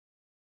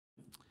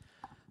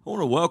I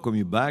want to welcome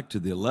you back to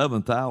the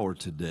 11th hour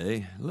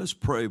today. Let's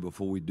pray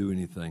before we do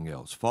anything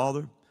else.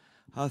 Father,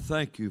 I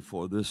thank you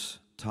for this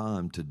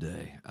time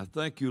today. I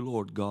thank you,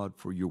 Lord God,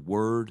 for your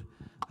word.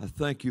 I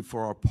thank you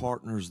for our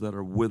partners that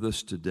are with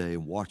us today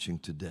and watching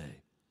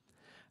today.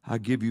 I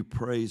give you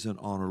praise and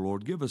honor,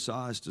 Lord. Give us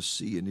eyes to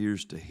see and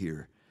ears to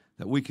hear,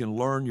 that we can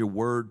learn your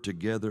word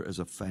together as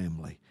a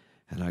family.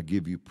 And I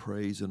give you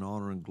praise and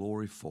honor and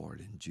glory for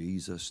it in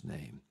Jesus'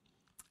 name.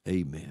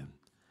 Amen.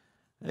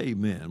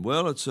 Amen.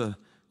 Well, it's a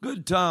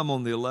good time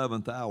on the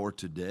 11th hour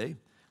today.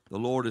 The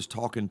Lord is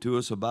talking to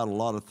us about a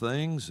lot of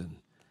things,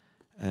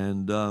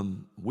 and I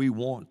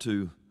want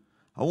to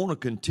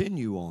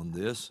continue on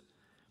this.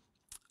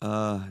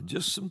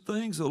 Just some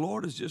things the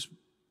Lord is just,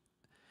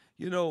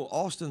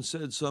 Austin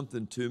said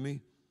something to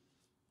me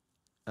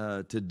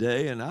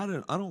today, and I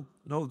don't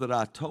know that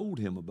I told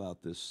him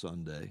about this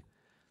Sunday,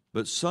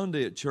 but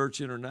Sunday at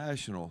Church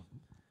International,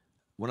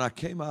 when I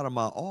came out of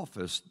my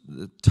office,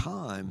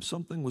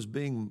 something was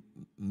being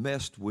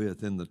messed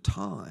with in the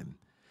time,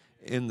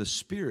 in the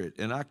spirit.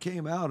 And I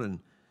came out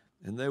and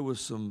there was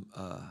some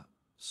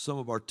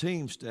of our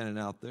team standing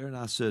out there, and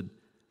I said,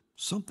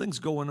 something's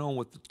going on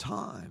with the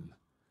time.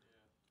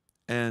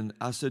 And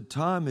I said,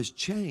 time has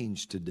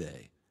changed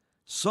today.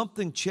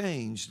 Something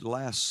changed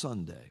last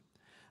Sunday.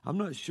 I'm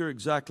not sure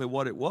exactly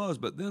what it was,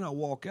 but then I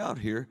walk out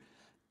here,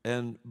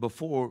 and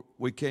before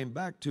we came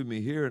back to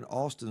me here, and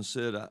Austin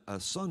said a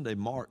Sunday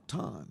marked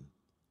time.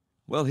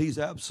 Well, he's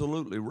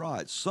absolutely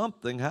right.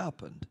 Something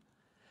happened.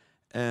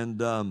 And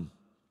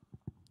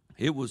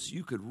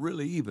you could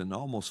really even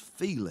almost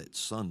feel it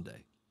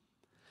Sunday.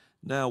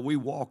 Now, we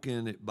walk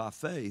in it by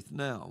faith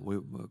now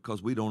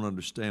because we don't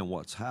understand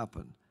what's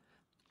happened.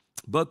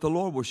 But the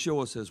Lord will show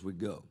us as we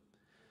go.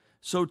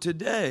 So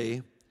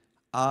today,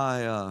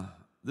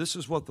 this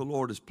is what the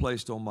Lord has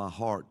placed on my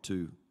heart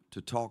to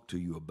talk to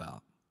you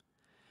about.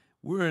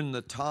 We're in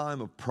the time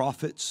of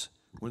prophets.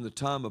 We're in the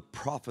time of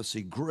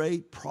prophecy,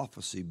 great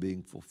prophecy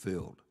being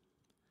fulfilled.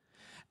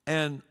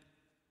 And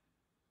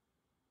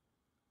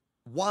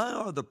why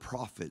are the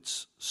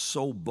prophets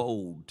so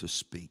bold to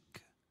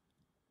speak?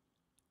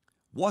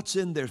 What's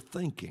in their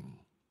thinking?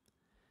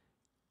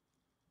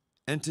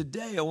 And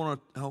today I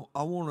want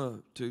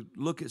to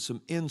look at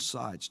some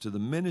insights to the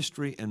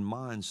ministry and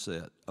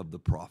mindset of the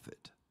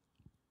prophet.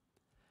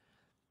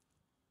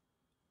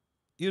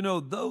 You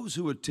know, those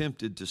who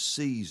attempted to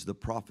seize the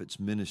prophet's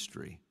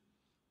ministry,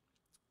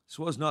 this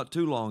was not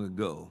too long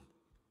ago,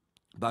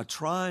 by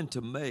trying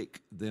to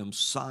make them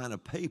sign a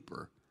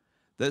paper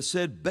that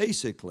said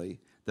basically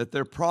that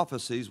their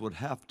prophecies would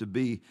have to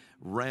be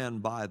ran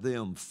by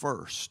them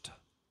first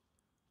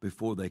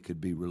before they could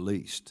be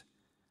released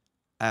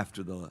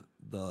after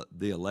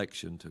the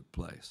election took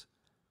place,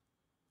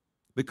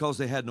 because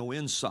they had no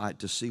insight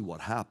to see what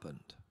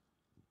happened.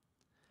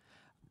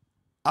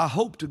 I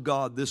hope to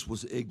God this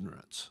was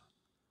ignorance,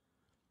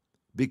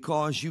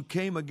 because you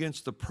came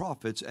against the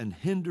prophets and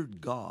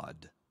hindered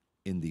God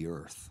in the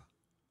earth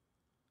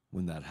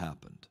when that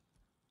happened.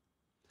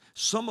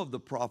 Some of the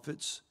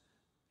prophets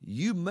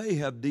you may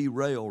have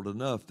derailed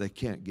enough they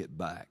can't get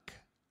back.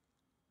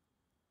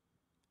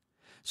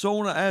 So I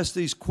want to ask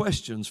these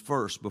questions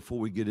first before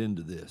we get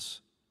into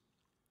this.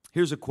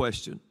 Here's a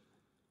question.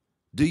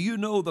 Do you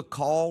know the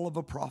call of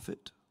a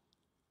prophet?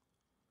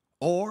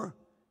 Or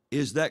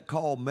is that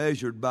call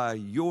measured by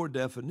your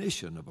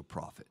definition of a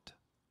prophet?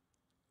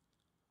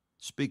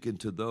 Speaking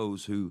to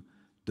those who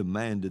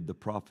demanded the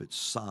prophet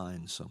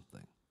sign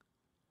something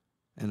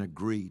and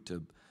agree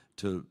to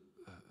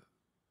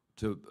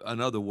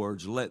in other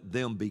words, let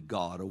them be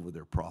God over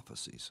their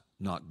prophecies,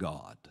 not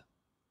God.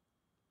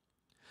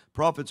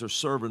 Prophets are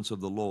servants of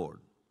the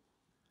Lord.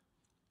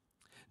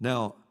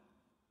 Now,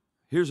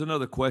 here's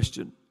another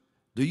question.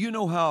 Do you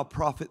know how a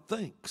prophet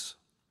thinks?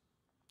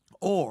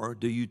 Or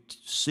do you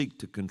seek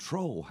to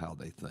control how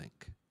they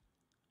think?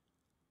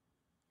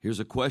 Here's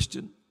a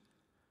question.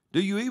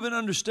 Do you even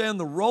understand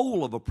the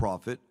role of a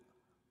prophet,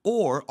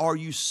 or are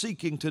you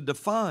seeking to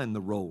define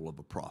the role of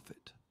a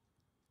prophet?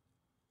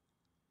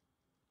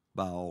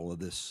 By all of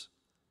this,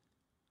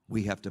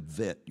 we have to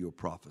vet your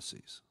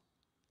prophecies.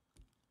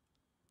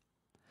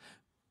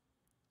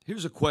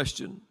 Here's a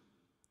question.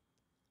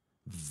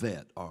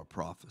 Vet our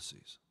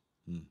prophecies.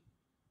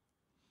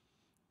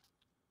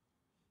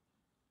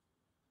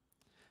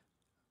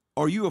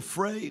 Are you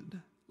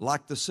afraid,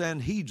 like the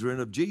Sanhedrin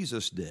of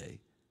Jesus'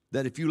 day,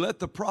 that if you let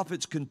the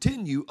prophets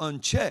continue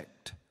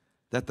unchecked,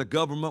 that the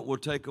government will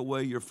take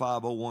away your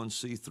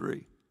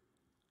 501c3?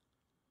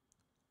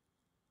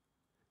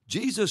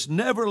 Jesus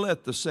never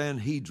let the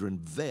Sanhedrin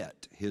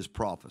vet his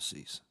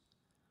prophecies.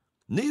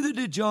 Neither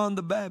did John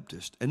the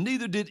Baptist, and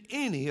neither did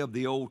any of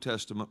the Old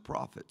Testament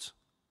prophets.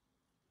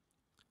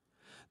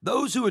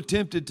 Those who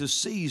attempted to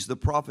seize the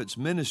prophet's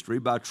ministry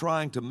by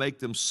trying to make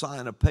them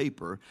sign a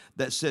paper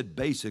that said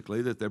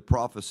basically that their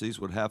prophecies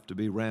would have to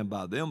be ran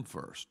by them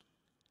first.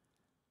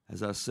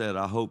 As I said,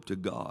 I hope to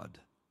God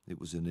it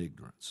was in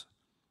ignorance,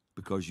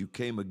 because you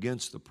came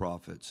against the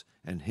prophets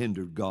and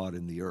hindered God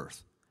in the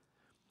earth.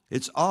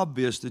 It's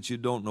obvious that you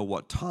don't know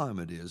what time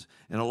it is.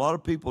 And a lot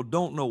of people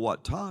don't know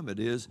what time it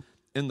is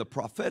in the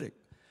prophetic.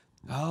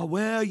 Oh,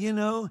 well,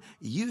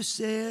 you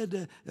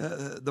said,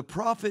 the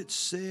prophets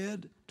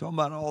said, talking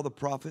about all the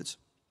prophets,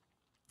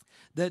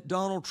 that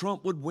Donald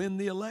Trump would win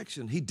the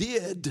election. He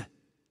did.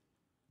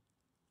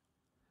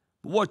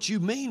 What you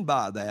mean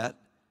by that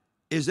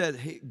is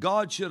that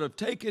God should have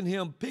taken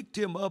him, picked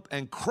him up,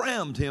 and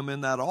crammed him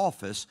in that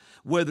office,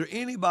 whether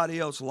anybody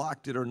else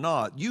liked it or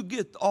not. You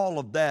get all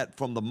of that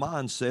from the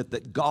mindset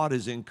that God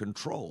is in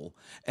control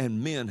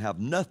and men have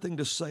nothing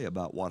to say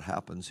about what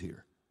happens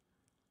here.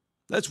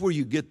 That's where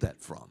you get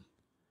that from.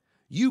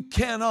 You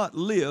cannot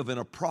live in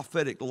a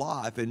prophetic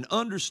life and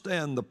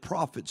understand the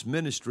prophet's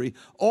ministry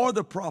or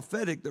the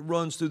prophetic that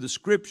runs through the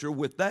Scripture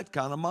with that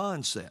kind of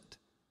mindset.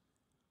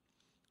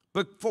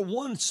 But for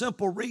one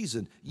simple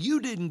reason, you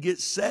didn't get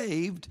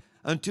saved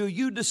until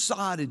you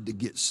decided to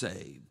get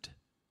saved.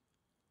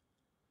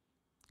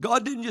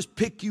 God didn't just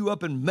pick you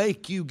up and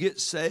make you get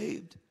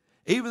saved,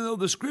 even though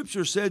the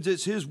Scripture says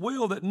it's His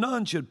will that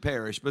none should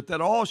perish, but that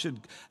all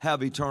should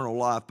have eternal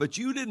life. But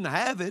you didn't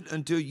have it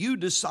until you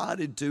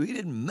decided to. He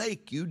didn't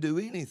make you do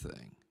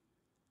anything.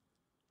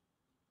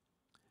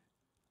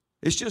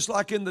 It's just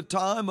like in the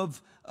time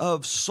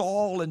of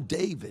Saul and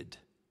David.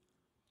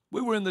 We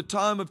were in the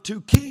time of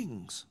two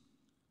kings.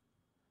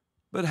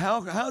 But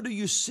how do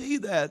you see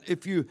that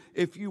if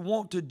you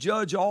want to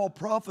judge all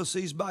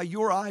prophecies by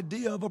your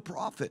idea of a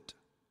prophet?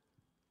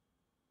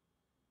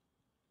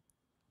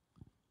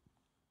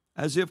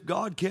 As if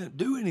God can't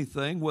do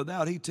anything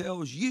without He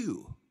tells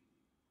you.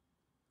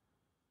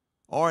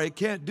 Or He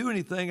can't do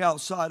anything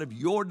outside of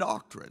your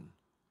doctrine.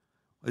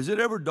 Has it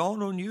ever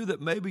dawned on you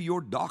that maybe your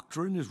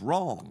doctrine is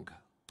wrong?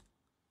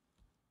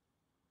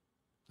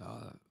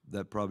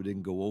 That probably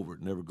didn't go over.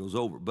 It never goes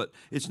over. But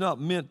it's not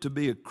meant to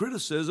be a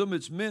criticism.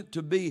 It's meant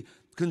to be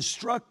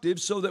constructive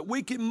so that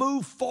we can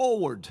move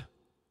forward.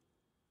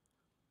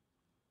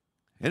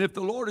 And if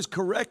the Lord is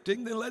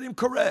correcting, then let Him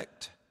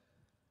correct.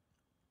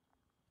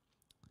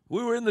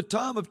 We were in the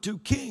time of two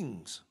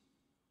kings.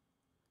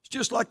 It's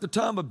just like the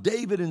time of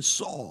David and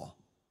Saul.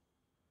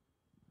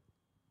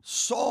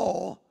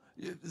 Saul,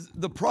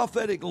 the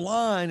prophetic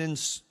line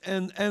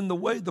and the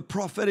way the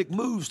prophetic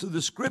moves through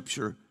the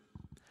Scripture,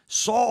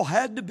 Saul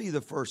had to be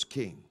the first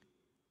king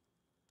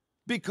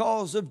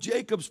because of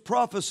Jacob's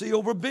prophecy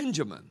over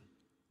Benjamin.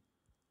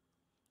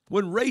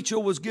 When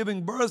Rachel was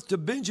giving birth to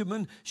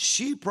Benjamin,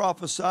 she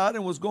prophesied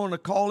and was going to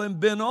call him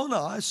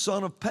Ben-Oni,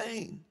 son of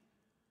pain.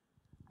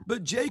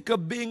 But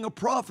Jacob, being a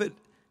prophet,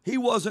 he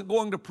wasn't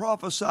going to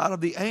prophesy of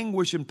the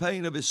anguish and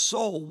pain of his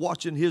soul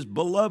watching his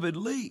beloved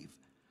leave.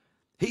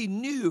 He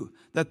knew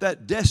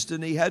that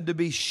destiny had to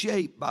be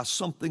shaped by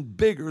something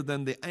bigger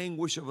than the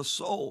anguish of a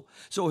soul.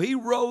 So he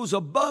rose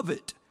above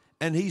it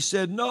and he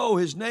said, no,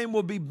 his name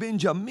will be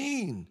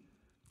Benjamin,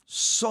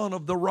 son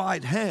of the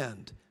right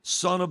hand,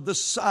 son of the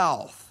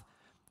south.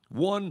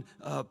 One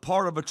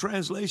part of a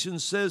translation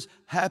says,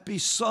 happy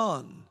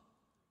son.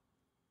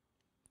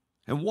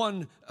 And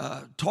one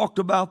talked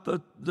about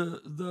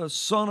the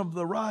son of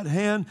the right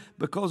hand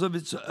because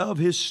of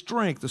his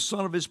strength, the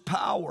son of his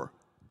power.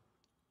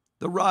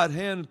 The right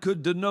hand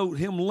could denote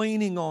him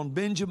leaning on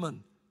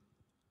Benjamin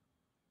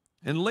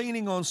and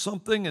leaning on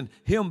something, and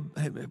him,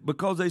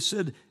 because they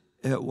said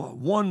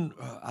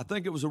I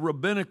think it was a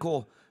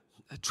rabbinical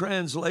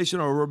translation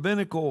or a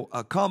rabbinical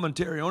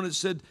commentary on it,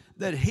 said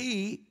that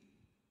he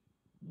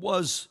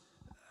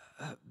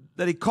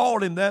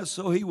called him that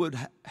so he would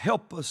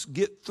help us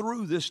get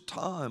through this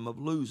time of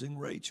losing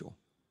Rachel.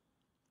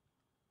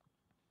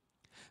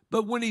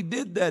 But when he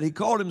did that, he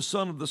called him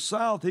son of the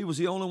south. He was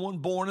the only one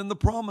born in the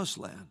promised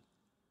land.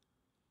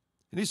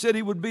 And he said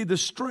he would be the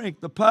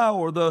strength, the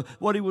power,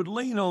 what he would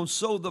lean on.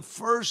 So the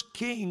first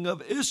king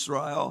of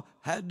Israel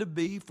had to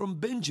be from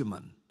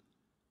Benjamin.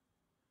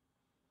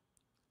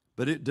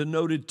 But it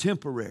denoted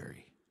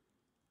temporary.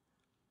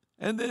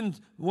 And then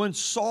when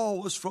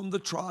Saul was from the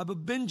tribe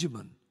of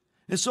Benjamin.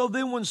 And so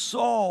then when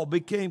Saul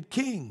became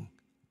king,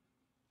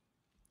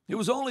 it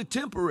was only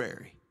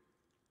temporary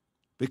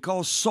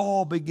because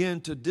Saul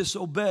began to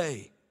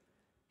disobey.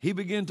 He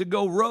began to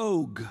go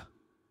rogue.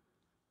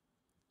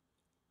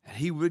 And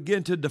he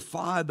began to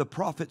defy the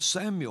prophet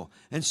Samuel.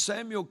 And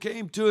Samuel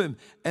came to him,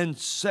 and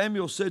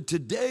Samuel said,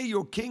 today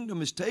your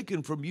kingdom is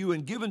taken from you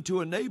and given to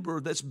a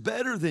neighbor that's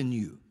better than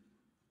you.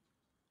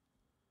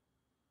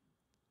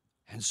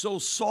 And so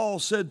Saul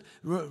said,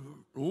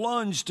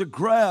 lunged to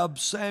grab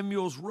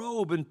Samuel's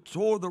robe and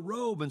tore the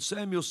robe. And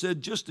Samuel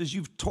said, just as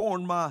you've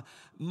torn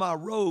my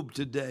robe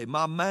today,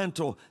 my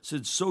mantle,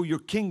 said, so your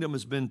kingdom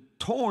has been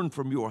torn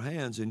from your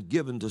hands and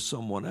given to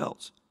someone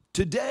else.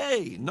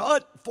 Today,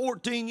 not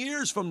 14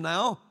 years from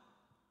now.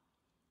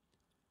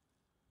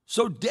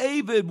 So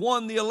David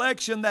won the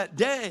election that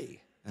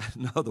day.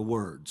 In other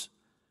words,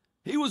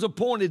 he was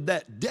appointed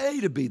that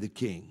day to be the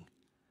king.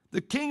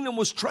 The kingdom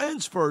was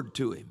transferred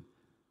to him.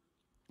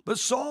 But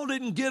Saul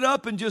didn't get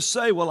up and just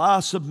say, well, I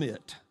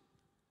submit.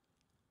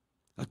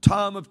 A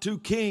time of two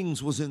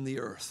kings was in the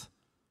earth.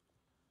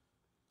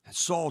 And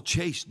Saul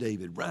chased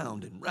David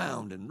round and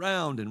round and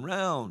round and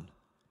round.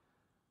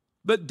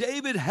 But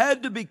David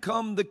had to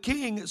become the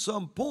king at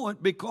some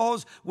point,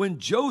 because when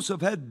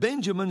Joseph had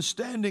Benjamin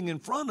standing in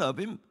front of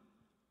him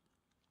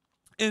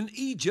in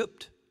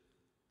Egypt,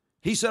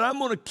 he said, I'm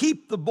going to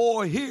keep the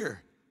boy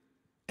here.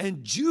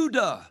 And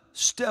Judah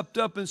stepped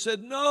up and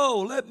said,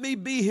 no, let me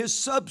be his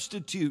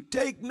substitute.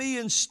 Take me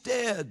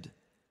instead.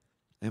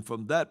 And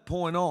from that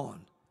point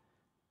on,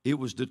 it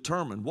was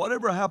determined,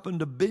 whatever happened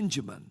to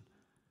Benjamin,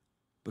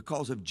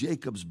 because of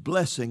Jacob's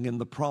blessing in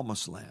the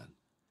promised land,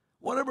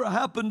 whatever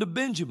happened to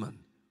Benjamin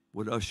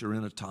would usher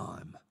in a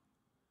time.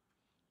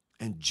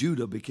 And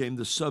Judah became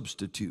the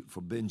substitute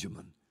for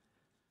Benjamin.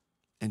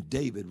 And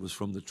David was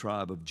from the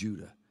tribe of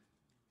Judah.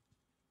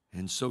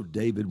 And so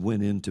David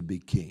went in to be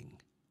king.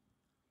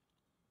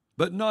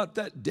 But not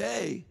that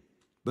day,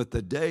 but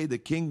the day the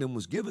kingdom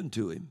was given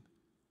to him.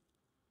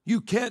 You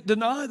can't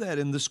deny that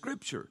in the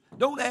scripture.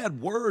 Don't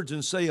add words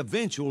and say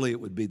eventually it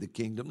would be the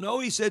kingdom. No,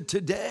 he said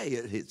today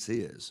it's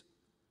his.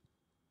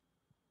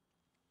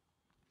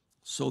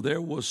 So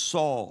there was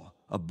Saul,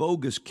 a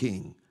bogus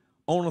king,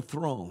 on a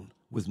throne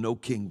with no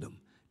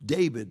kingdom.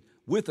 David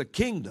with a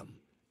kingdom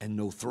and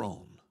no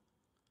throne.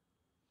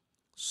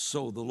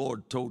 So the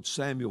Lord told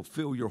Samuel,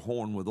 fill your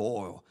horn with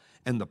oil.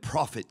 And the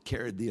prophet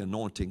carried the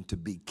anointing to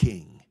be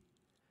king.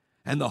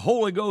 And the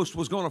Holy Ghost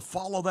was going to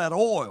follow that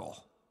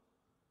oil.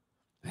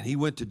 And he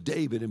went to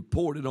David and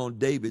poured it on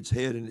David's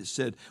head. And it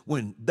said,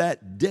 when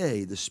that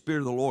day the Spirit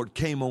of the Lord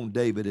came on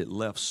David, it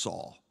left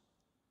Saul.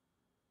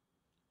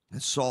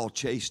 And Saul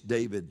chased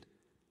David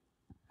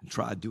and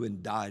tried to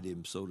indict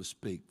him, so to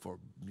speak, for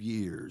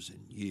years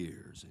and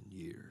years and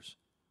years.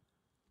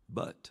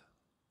 But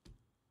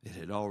it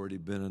had already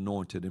been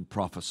anointed and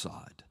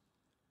prophesied.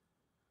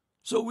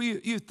 So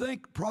you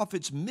think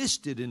prophets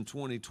missed it in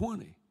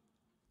 2020.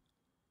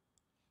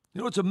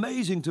 You know, it's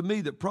amazing to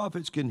me that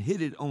prophets can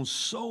hit it on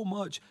so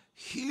much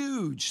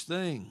huge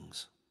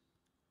things.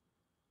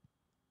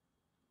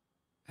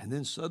 And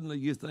then suddenly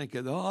you think,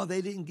 oh,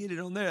 they didn't get it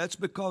on there. That's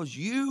because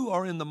you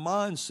are in the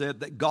mindset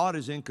that God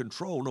is in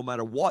control no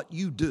matter what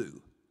you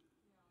do.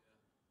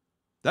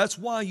 That's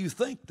why you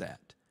think that.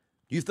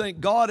 You think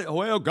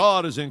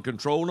God is in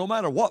control. No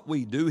matter what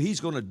we do, he's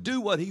going to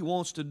do what he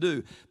wants to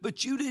do.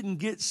 But you didn't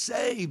get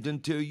saved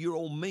until your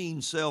old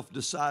mean self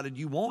decided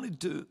you wanted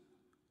to.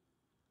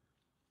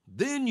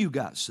 Then you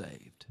got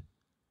saved.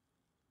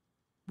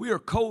 We are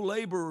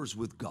co-laborers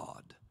with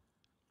God.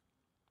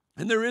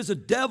 And there is a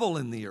devil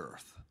in the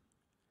earth.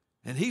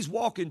 And he's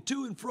walking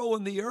to and fro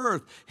in the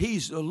earth.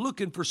 He's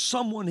looking for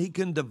someone he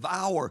can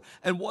devour.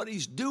 And what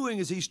he's doing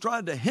is he's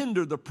trying to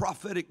hinder the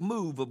prophetic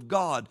move of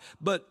God.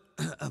 But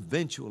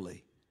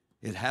eventually,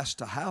 it has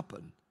to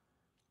happen.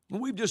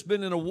 And we've just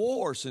been in a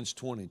war since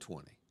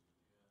 2020.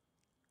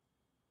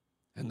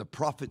 And the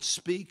prophets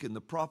speak and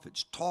the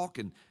prophets talk.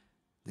 And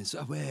they say,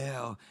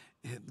 well,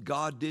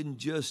 God didn't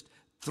just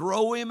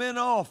throw him in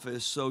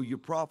office, so your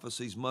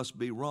prophecies must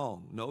be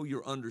wrong. No,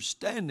 your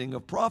understanding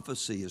of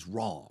prophecy is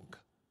wrong.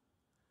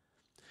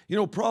 You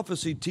know,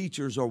 prophecy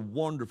teachers are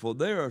wonderful.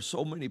 There are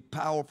so many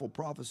powerful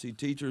prophecy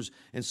teachers,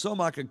 and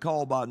some I could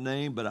call by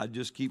name, but I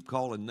just keep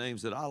calling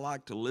names that I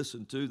like to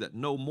listen to that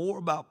know more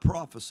about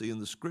prophecy in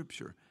the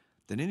Scripture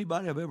than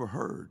anybody I've ever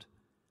heard.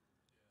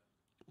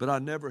 But I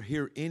never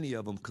hear any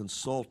of them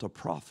consult a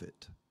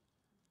prophet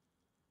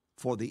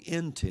for the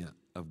intent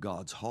of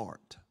God's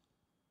heart.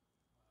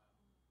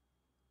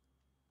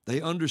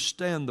 They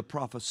understand the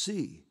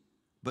prophecy,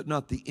 but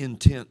not the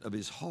intent of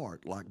his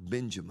heart, like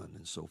Benjamin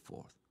and so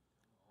forth.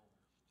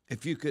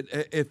 If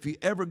you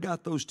ever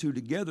got those two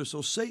together,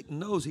 so Satan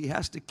knows he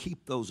has to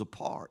keep those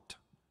apart.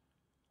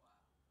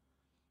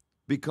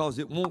 Because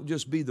it won't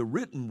just be the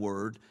written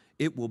word,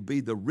 it will be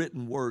the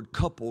written word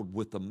coupled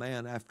with the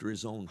man after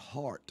his own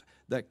heart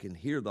that can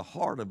hear the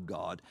heart of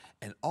God,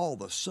 and all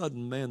of a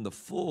sudden, man, the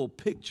full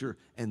picture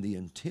and the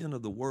intent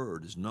of the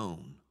word is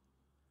known.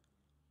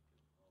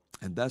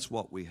 And that's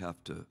what we have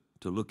to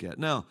look at.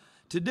 Now,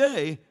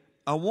 today,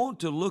 I want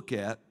to look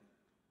at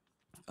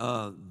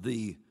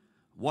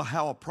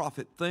how a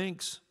prophet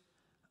thinks,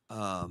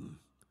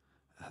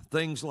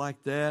 things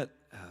like that,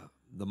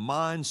 the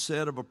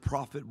mindset of a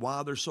prophet,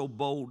 why they're so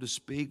bold to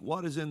speak,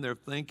 what is in their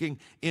thinking,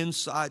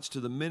 insights to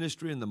the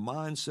ministry and the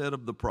mindset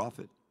of the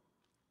prophet.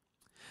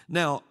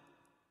 Now,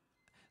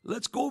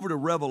 let's go over to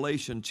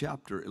Revelation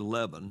chapter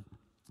 11,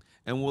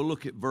 and we'll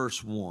look at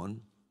verse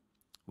 1.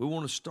 We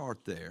want to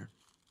start there.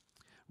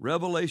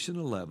 Revelation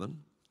 11,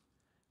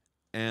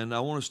 and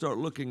I want to start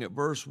looking at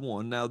verse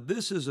 1. Now,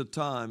 this is a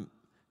time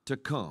to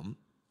come.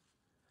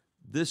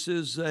 This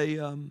has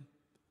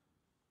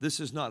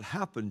not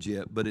happened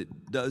yet, but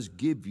it does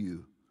give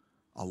you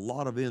a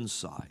lot of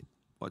insight.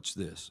 Watch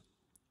this.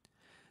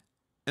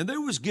 And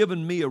there was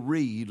given me a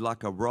reed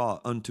like a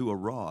rod unto a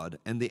rod,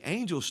 and the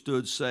angel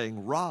stood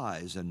saying,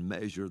 rise and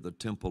measure the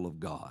temple of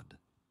God,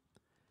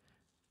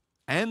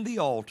 and the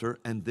altar,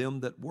 and them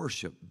that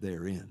worship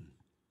therein.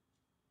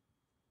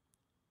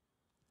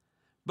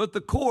 But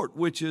the court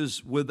which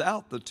is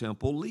without the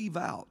temple leave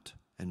out,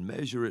 and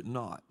measure it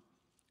not.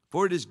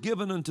 For it is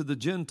given unto the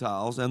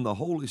Gentiles, and the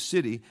holy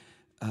city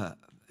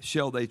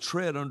shall they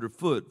tread under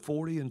foot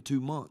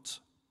 42 months.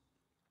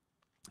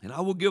 And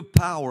I will give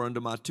power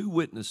unto my 2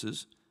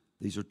 witnesses,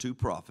 these are 2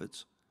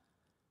 prophets,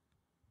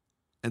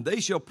 and they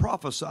shall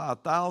prophesy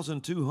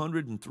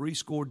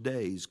 1,260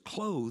 days,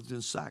 clothed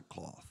in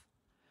sackcloth.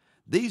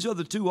 These are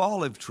the 2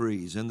 olive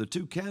trees and the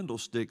 2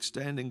 candlesticks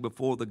standing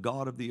before the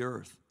God of the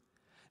earth.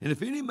 And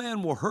if any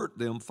man will hurt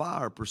them,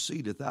 fire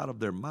proceedeth out of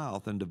their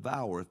mouth and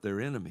devoureth their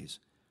enemies.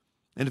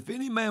 And if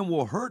any man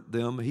will hurt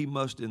them, he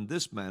must in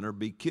this manner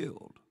be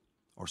killed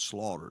or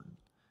slaughtered,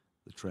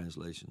 the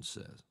translation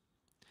says.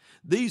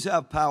 These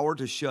have power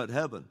to shut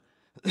heaven,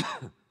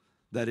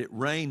 that it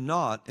rain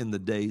not in the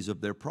days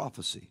of their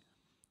prophecy,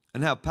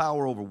 and have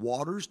power over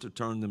waters to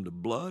turn them to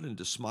blood, and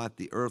to smite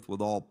the earth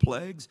with all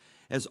plagues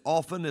as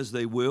often as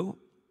they will.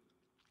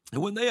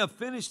 And when they have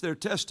finished their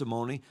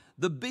testimony,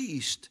 the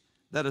beast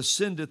that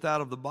ascendeth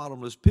out of the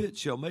bottomless pit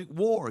shall make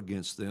war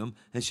against them,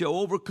 and shall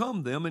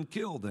overcome them and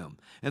kill them.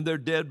 And their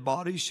dead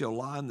bodies shall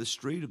lie in the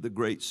street of the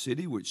great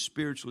city, which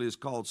spiritually is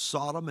called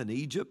Sodom and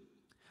Egypt,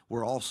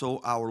 where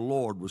also our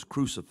Lord was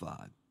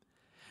crucified.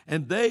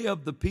 And they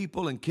of the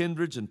people and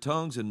kindreds and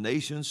tongues and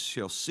nations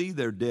shall see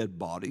their dead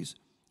bodies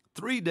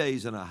 3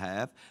 days and a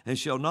half, and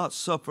shall not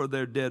suffer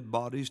their dead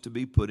bodies to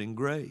be put in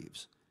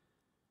graves.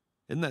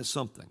 Isn't that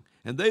something?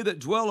 And they that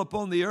dwell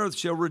upon the earth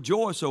shall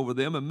rejoice over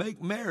them, and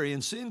make merry,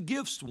 and send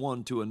gifts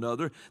one to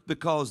another,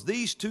 because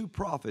these 2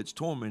 prophets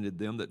tormented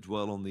them that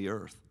dwell on the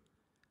earth.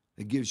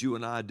 It gives you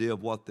an idea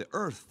of what the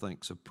earth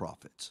thinks of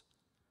prophets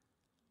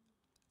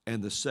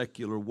and the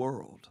secular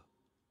world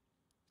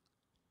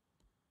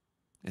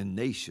and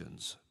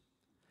nations,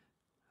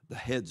 the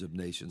heads of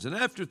nations. And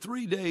after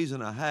 3 days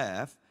and a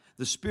half,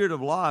 the Spirit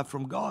of life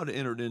from God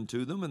entered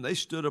into them, and they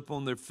stood up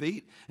on their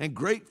feet, and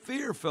great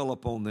fear fell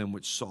upon them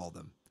which saw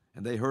them.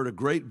 And they heard a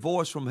great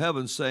voice from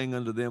heaven saying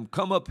unto them,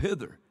 Come up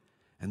hither.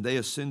 And they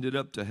ascended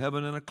up to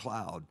heaven in a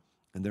cloud,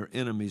 and their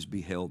enemies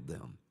beheld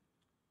them.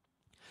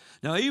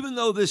 Now, even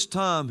though this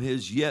time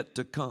is yet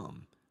to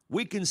come,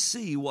 we can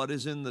see what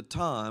is in the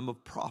time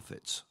of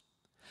prophets.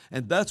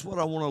 And that's what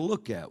I want to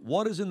look at.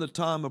 What is in the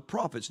time of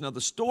prophets? Now, the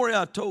story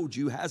I told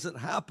you hasn't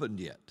happened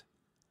yet.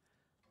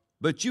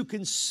 But you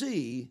can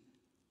see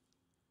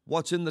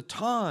what's in the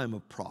time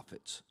of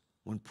prophets,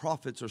 when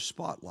prophets are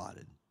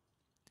spotlighted.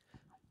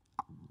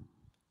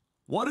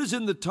 What is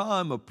in the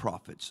time of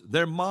prophets?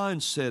 Their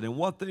mindset and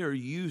what they are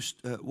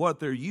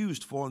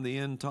used for in the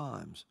end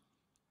times.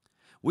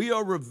 We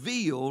are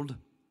revealed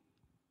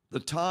the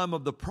time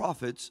of the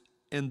prophets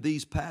in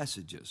these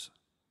passages.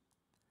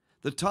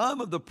 The time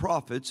of the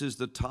prophets is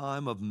the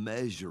time of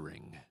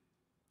measuring.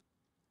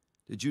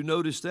 Did you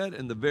notice that?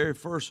 In the very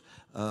first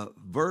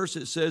verse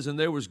it says, And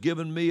there was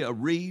given me a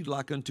reed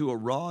like unto a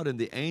rod, and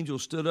the angel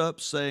stood up,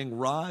 saying,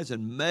 Rise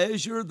and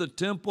measure the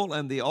temple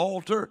and the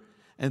altar,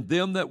 and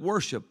them that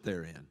worship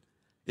therein.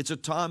 It's a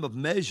time of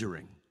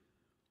measuring.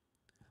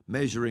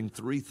 Measuring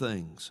 3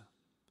 things: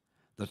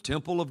 the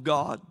temple of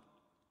God,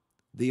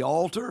 the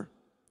altar,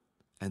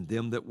 and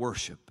them that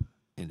worship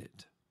in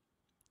it.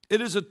 It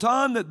is a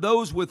time that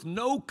those with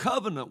no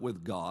covenant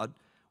with God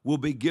will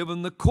be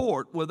given the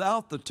court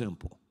without the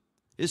temple.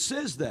 It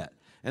says that.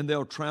 And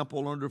they'll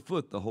trample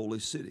underfoot the holy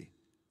city.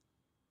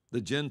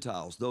 The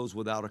Gentiles, those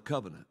without a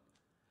covenant.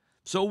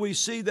 So we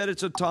see that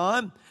it's a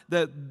time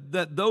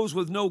that those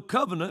with no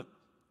covenant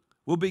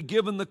will be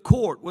given the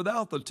court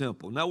without the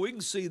temple. Now we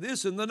can see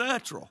this in the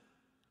natural.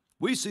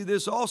 We see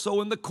this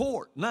also in the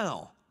court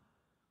now.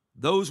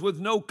 Those with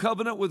no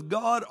covenant with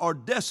God are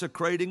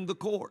desecrating the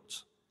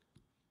courts.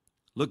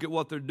 Look at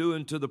what they're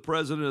doing to the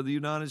President of the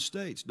United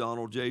States,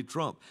 Donald J.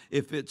 Trump.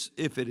 If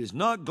it is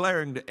not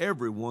glaring to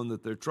everyone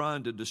that they're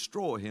trying to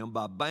destroy him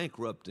by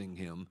bankrupting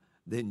him,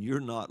 then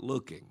you're not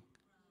looking.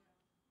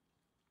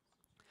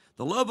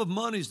 The love of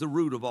money is the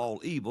root of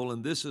all evil,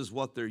 and this is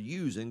what they're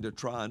using to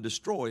try and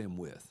destroy him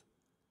with.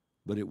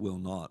 But it will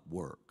not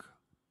work.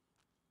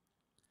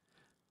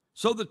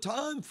 So the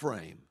time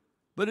frame,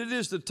 but it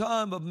is the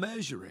time of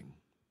measuring.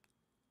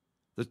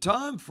 The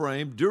time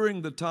frame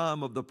during the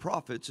time of the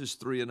prophets is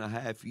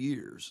 3.5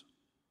 years.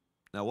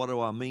 Now, what do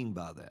I mean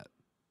by that?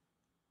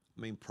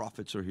 I mean,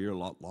 prophets are here a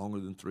lot longer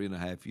than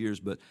 3.5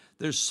 years, but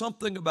there's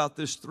something about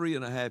this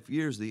 3.5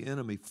 years the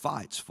enemy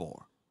fights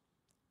for.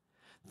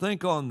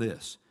 Think on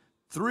this.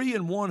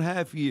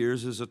 3.5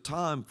 years is a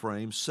time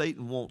frame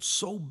Satan wants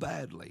so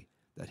badly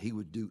that he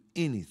would do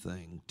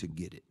anything to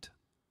get it.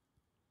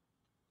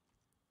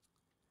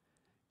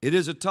 It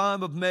is a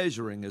time of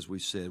measuring, as we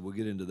said. We'll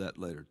get into that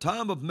later.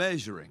 Time of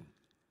measuring.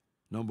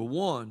 Number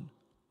 1,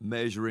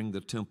 measuring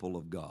the temple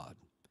of God.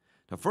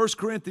 Now, 1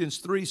 Corinthians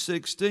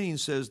 3:16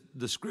 says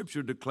the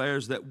Scripture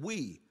declares that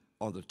we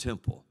are the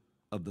temple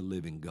of the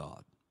living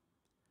God.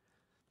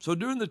 So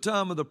during the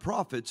time of the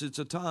prophets, it's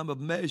a time of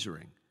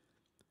measuring.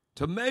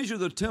 To measure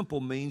the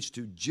temple means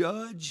to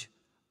judge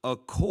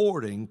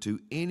according to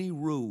any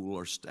rule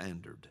or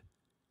standard.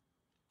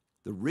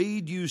 The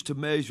reed used to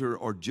measure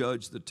or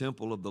judge the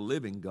temple of the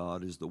living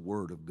God is the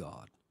Word of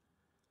God.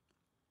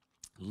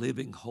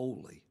 Living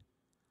holy.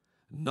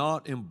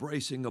 not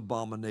embracing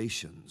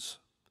abominations,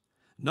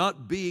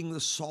 not being the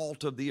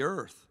salt of the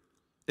earth.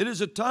 It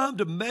is a time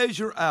to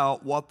measure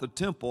out what the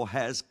temple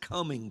has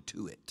coming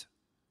to it.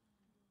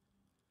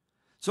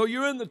 So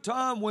you're in the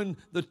time when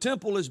the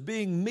temple is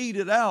being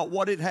meted out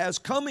what it has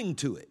coming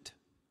to it.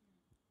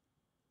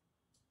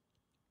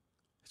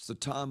 It's the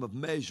time of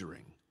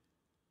measuring.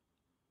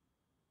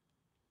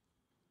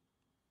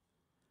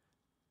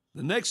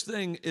 The next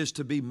thing is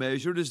to be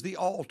measured is the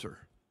altar.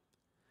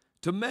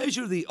 To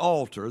measure the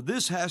altar,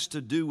 this has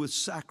to do with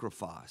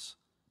sacrifice.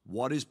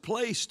 What is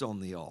placed on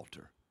the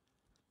altar?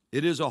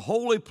 It is a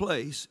holy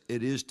place.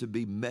 It is to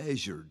be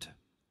measured.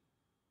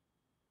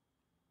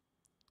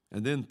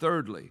 And then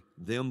thirdly,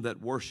 them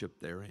that worship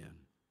therein.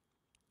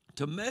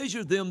 To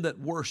measure them that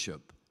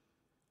worship,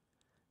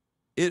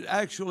 it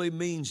actually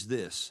means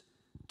this: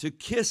 to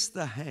kiss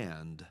the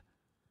hand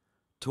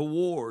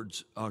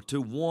towards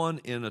to one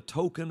in a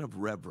token of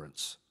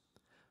reverence.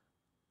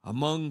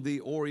 Among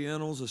the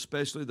Orientals,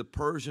 especially the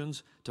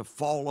Persians, to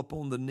fall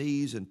upon the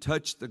knees and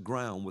touch the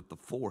ground with the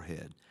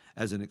forehead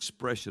as an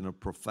expression of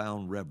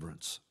profound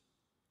reverence.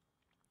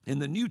 In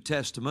the New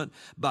Testament,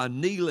 by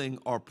kneeling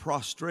or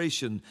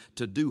prostration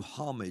to do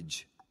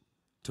homage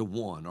to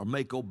one or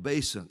make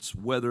obeisance,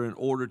 whether in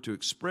order to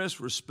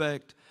express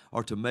respect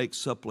or to make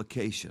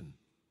supplication.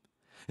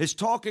 It's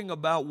talking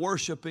about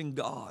worshiping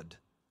God.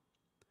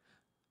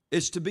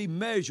 It's to be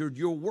measured,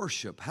 your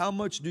worship. How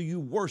much do you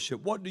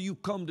worship? What do you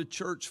come to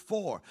church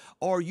for?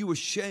 Are you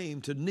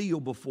ashamed to kneel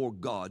before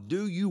God?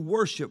 Do you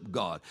worship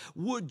God?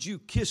 Would you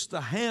kiss the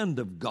hand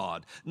of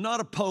God? Not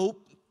a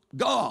pope,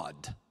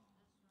 God.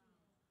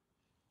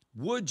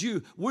 Would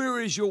you? Where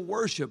is your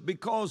worship?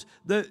 Because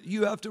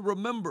you have to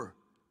remember,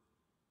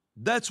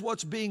 that's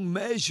what's being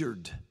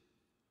measured.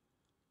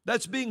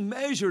 That's being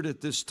measured at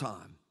this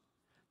time.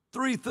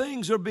 Three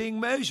things are being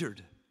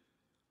measured.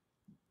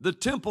 The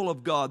temple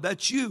of God,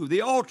 that's you.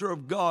 The altar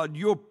of God,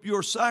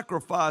 your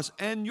sacrifice,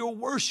 and your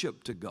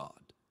worship to God.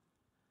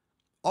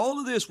 All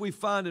of this we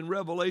find in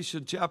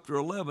Revelation chapter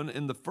 11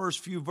 in the first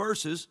few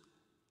verses.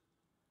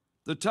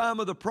 The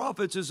time of the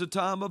prophets is a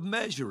time of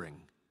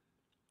measuring.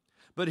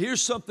 But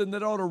here's something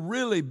that ought to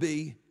really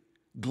be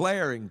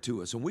glaring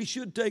to us, and we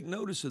should take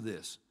notice of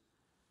this.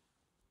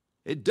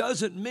 It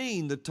doesn't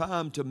mean the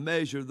time to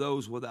measure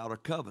those without a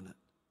covenant.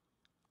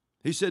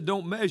 He said,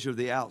 don't measure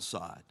the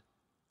outside.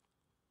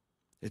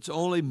 It's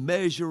only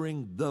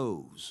measuring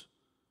those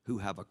who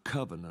have a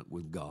covenant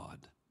with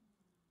God.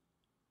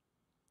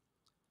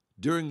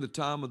 During the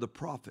time of the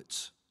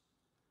prophets,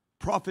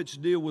 prophets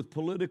deal with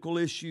political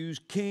issues,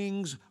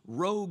 kings,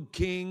 rogue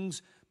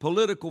kings,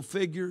 political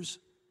figures.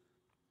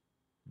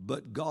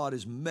 But God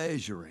is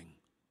measuring,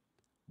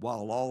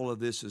 while all of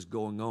this is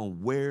going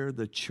on, where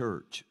the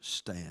church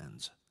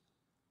stands,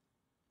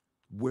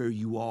 where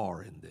you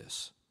are in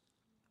this.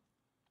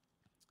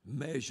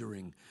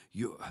 Measuring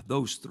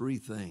those three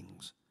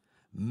things.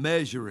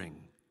 Measuring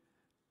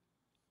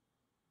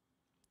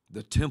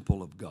the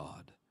temple of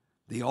God,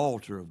 the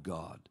altar of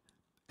God,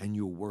 and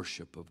your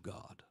worship of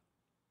God.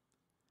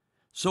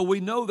 So we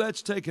know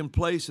that's taken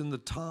place in the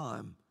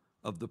time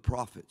of the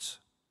prophets.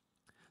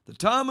 The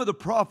time of the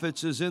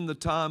prophets is in the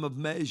time of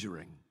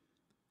measuring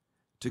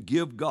to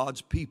give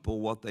God's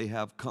people what they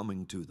have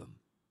coming to them.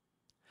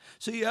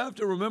 See, you have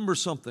to remember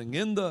something.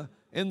 In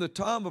the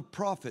time of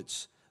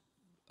prophets,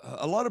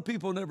 a lot of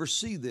people never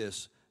see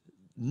this.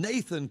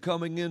 Nathan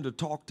coming in to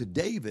talk to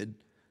David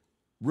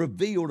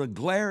revealed a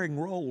glaring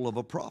role of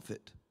a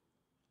prophet.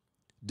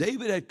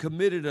 David had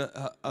committed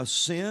a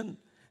sin,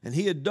 and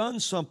he had done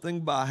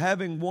something by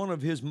having one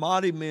of his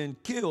mighty men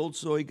killed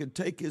so he could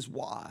take his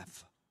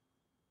wife.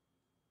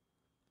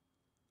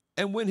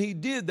 And when he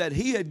did that,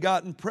 he had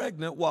gotten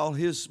pregnant while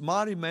his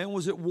mighty man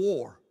was at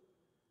war.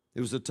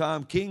 It was the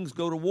time kings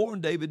go to war,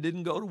 and David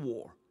didn't go to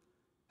war.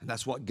 And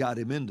that's what got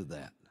him into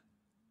that.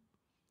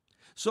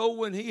 So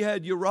when he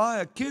had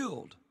Uriah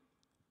killed,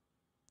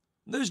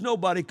 there's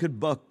nobody could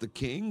buck the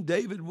king.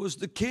 David was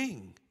the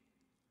king.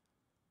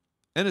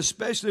 And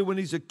especially when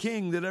he's a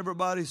king that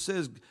everybody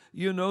says,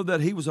 that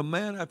he was a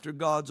man after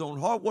God's own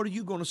heart, what are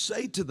you going to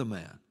say to the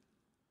man?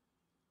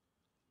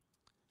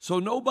 So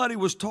nobody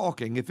was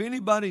talking. If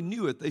anybody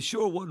knew it, they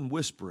sure wasn't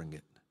whispering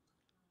it.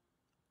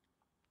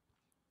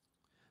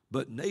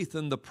 But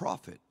Nathan the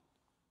prophet,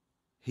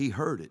 he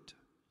heard it.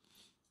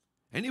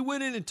 And he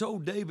went in and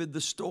told David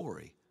the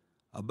story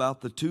about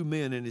the two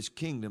men in his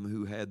kingdom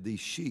who had these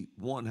sheep.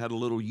 One had a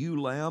little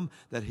ewe lamb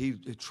that he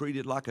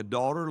treated like a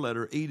daughter, let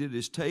her eat at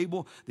his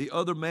table. The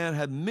other man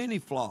had many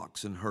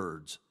flocks and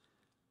herds.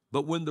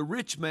 But when the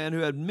rich man who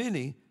had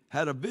many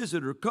had a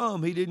visitor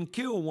come, he didn't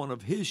kill one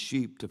of his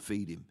sheep to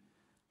feed him.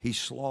 He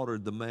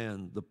slaughtered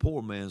the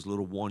poor man's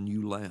little one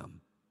ewe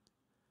lamb.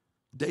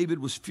 David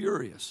was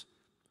furious.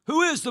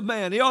 Who is the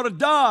man? He ought to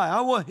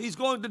die. He's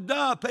going to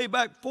die, pay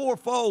back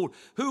fourfold.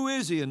 Who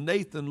is he? And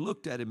Nathan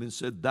looked at him and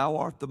said, thou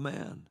art the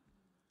man.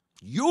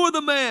 You're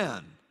the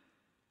man.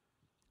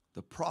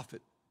 The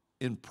prophet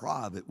in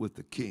private with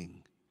the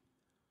king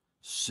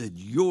said,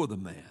 you're the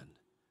man.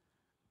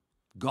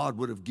 God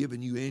would have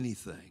given you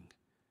anything.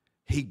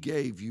 He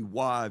gave you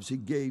wives. He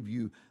gave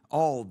you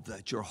all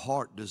that your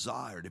heart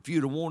desired. If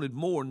you'd have wanted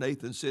more,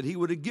 Nathan said, he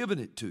would have given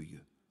it to you.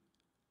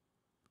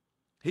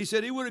 He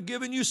said he would have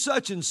given you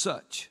such and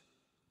such.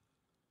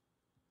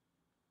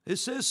 It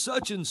says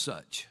such and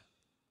such.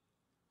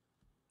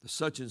 The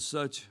such and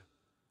such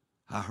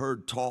I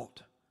heard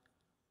taught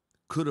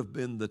could have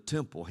been the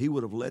temple. He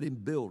would have let him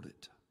build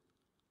it.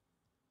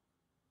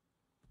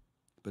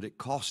 But it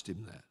cost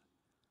him that.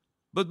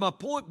 But my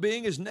point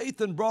being is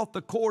Nathan brought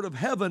the court of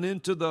heaven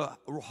into the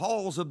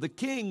halls of the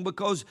king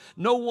because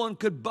no one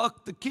could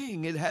buck the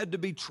king. It had to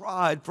be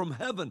tried from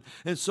heaven.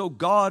 And so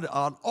God,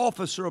 an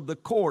officer of the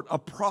court, a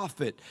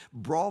prophet,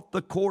 brought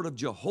the court of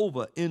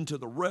Jehovah into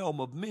the realm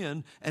of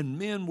men, and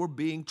men were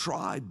being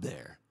tried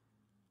there.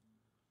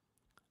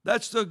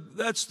 That's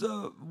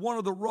one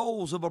of the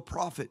roles of a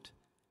prophet.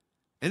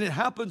 And it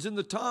happens in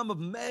the time of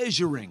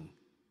measuring.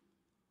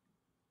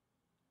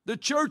 The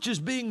church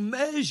is being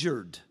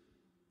measured.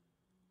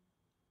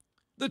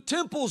 The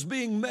temple's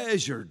being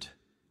measured.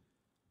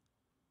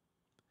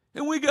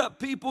 And we got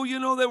people,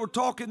 they were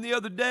talking the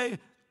other day,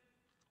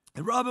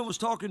 and Robin was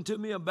talking to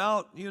me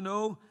about,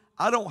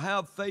 I don't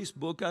have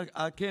Facebook.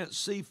 I can't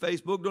see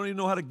Facebook, don't even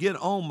know how to get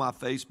on my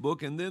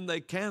Facebook, and then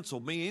they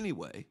canceled me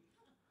anyway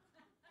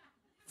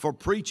for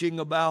preaching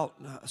about,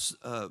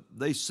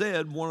 they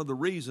said one of the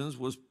reasons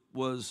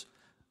was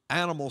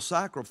animal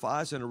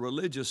sacrifice in a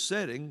religious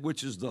setting,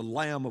 which is the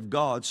Lamb of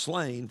God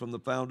slain from the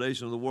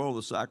foundation of the world,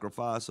 the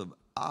sacrifice of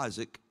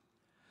Isaac.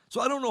 So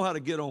I don't know how to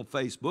get on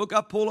Facebook.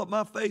 I pull up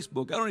my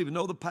Facebook. I don't even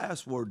know the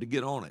password to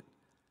get on it.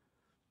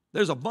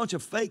 There's a bunch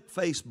of fake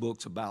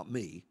Facebooks about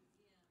me,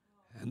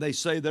 and they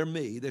say they're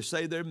me. They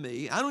say they're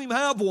me. I don't even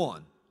have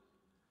one.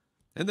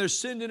 And they're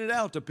sending it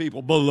out to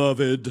people.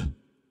 Beloved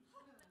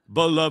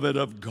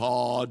of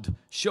God,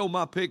 show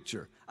my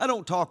picture. I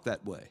don't talk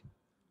that way.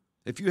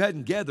 If you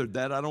hadn't gathered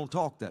that, I don't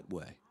talk that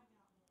way.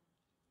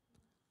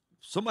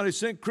 Somebody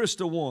sent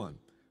Krista one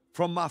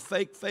from my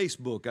fake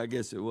Facebook, I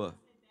guess it was.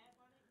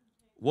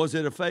 Was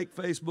it a fake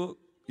Facebook?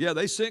 Yeah,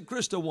 they sent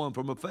Krista one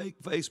from a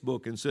fake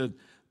Facebook and said,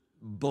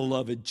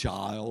 beloved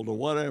child, or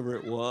whatever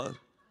it was.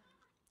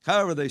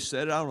 However they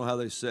said it, I don't know how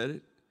they said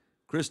it.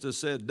 Krista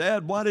said,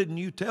 Dad, why didn't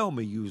you tell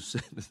me you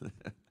said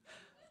that?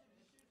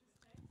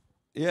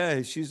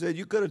 Yeah, she said,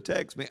 you could have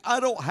texted me. I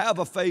don't have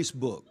a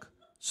Facebook.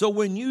 So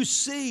when you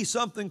see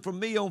something from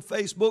me on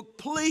Facebook,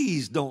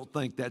 please don't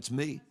think that's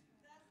me.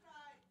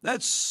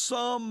 That's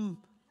some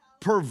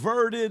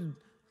perverted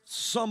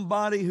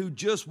somebody who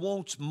just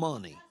wants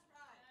money.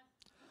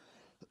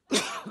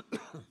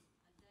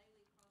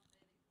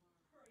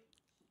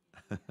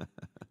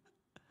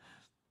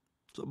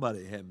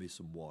 Somebody hand me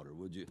some water,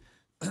 would you?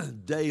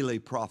 Daily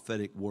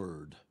prophetic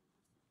word.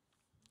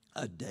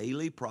 A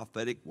daily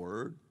prophetic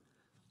word?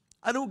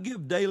 I don't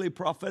give daily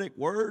prophetic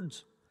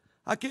words.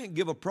 I can't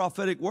give a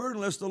prophetic word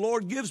unless the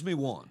Lord gives me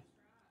one.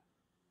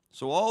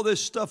 So all this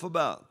stuff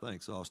about,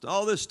 thanks Austin,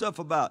 all this stuff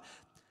about,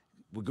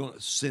 we're going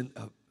to send,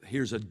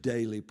 here's a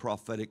daily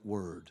prophetic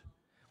word.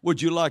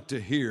 Would you like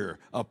to hear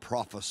a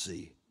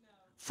prophecy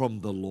from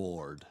the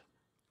Lord?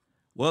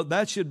 Well,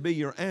 that should be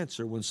your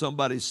answer when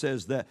somebody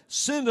says that.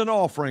 Send an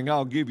offering,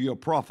 I'll give you a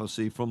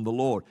prophecy from the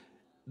Lord.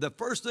 The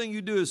first thing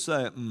you do is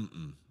say,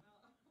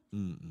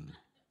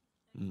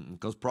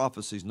 because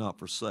prophecy's not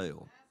for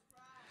sale.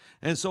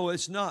 And so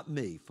it's not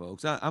me,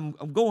 folks. I'm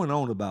going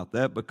on about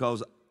that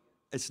because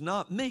it's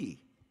not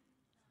me.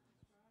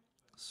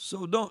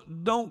 So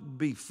don't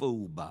be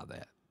fooled by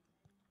that.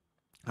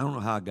 I don't know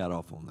how I got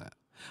off on that.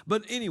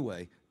 But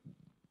anyway,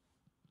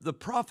 the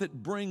prophet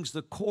brings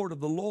the court of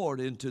the Lord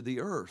into the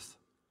earth.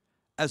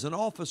 As an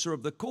officer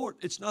of the court,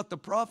 it's not the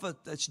prophet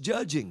that's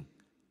judging.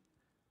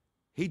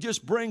 He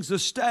just brings the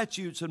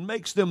statutes and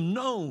makes them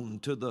known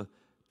to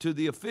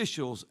the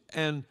officials,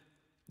 and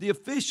the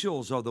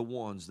officials are the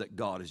ones that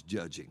God is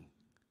judging.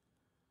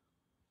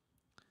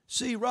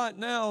 See, right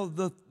now,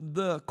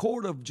 the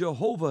court of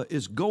Jehovah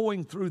is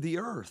going through the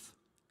earth.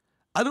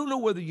 I don't know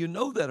whether you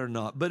know that or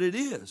not, but it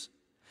is.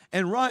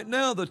 And right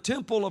now, the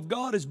temple of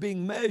God is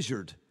being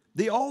measured.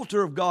 The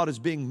altar of God is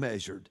being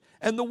measured.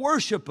 And the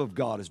worship of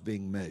God is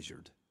being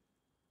measured.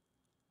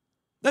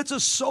 That's a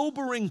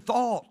sobering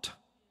thought.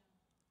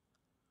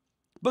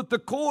 But the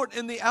court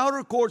in the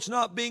outer court's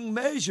not being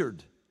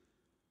measured.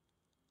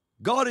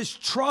 God is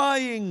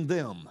trying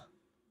them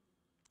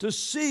to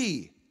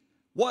see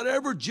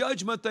whatever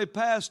judgment they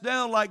pass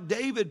down, like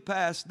David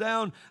passed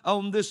down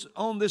on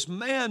this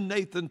man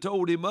Nathan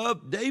told him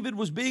of. David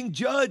was being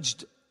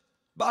judged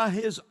by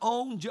his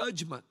own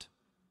judgment.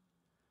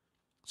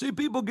 See,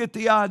 people get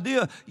the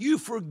idea. You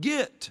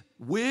forget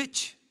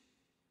which.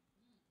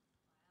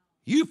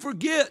 You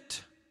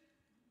forget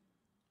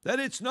that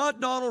it's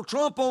not Donald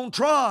Trump on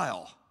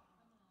trial.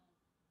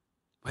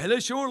 Well,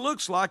 it sure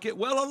looks like it.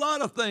 Well, a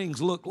lot of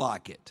things look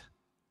like it.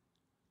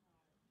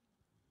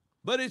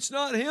 But it's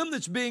not him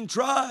that's being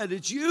tried,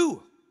 it's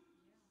you.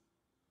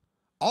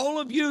 All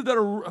of you that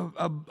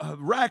are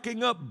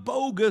racking up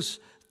bogus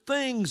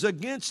things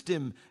against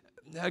him,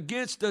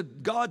 against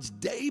God's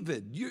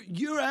David,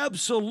 you're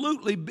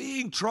absolutely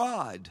being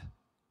tried.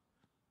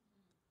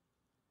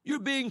 You're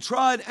being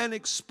tried and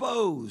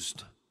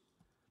exposed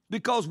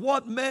because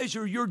what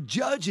measure you're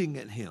judging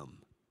at him.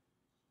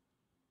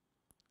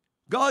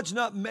 God's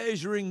not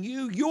measuring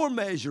you, you're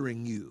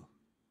measuring you.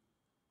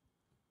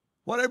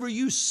 Whatever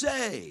you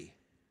say,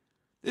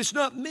 it's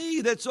not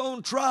me that's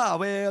on trial.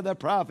 Well, the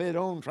prophet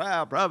on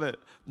trial, prophet,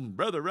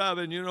 Brother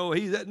Robin,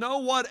 he's that. No,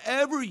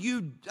 whatever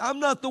I'm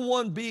not the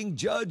one being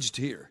judged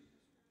here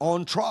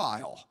on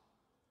trial.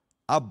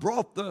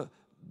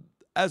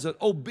 As an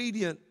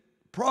obedient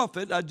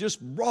prophet, I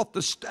just brought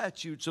the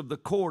statutes of the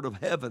court of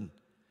heaven.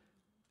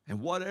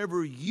 And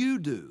whatever you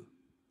do,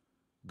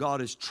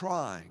 God is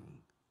trying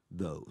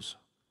those.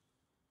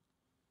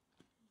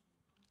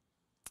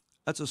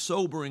 That's a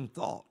sobering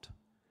thought.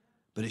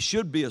 But it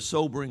should be a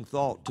sobering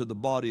thought to the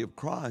body of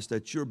Christ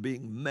that you're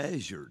being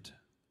measured.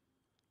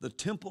 The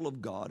temple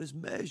of God is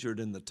measured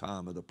in the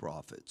time of the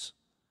prophets.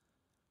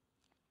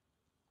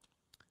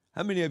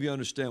 How many of you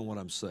understand what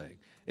I'm saying?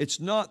 It's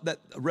not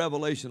that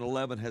Revelation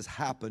 11 has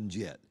happened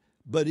yet,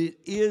 but it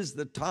is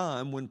the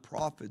time when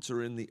prophets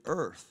are in the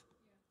earth.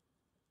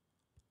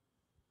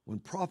 When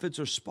prophets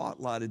are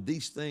spotlighted,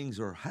 these things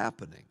are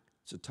happening.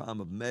 It's a time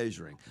of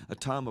measuring, a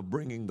time of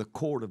bringing the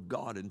court of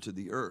God into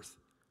the earth.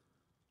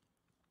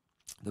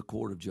 The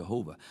court of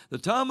Jehovah. The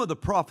time of the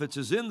prophets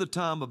is in the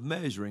time of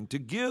measuring to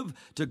give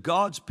to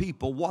God's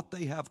people what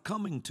they have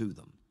coming to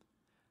them.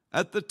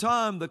 At the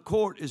time, the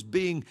court is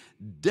being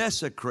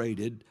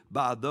desecrated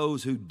by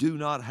those who do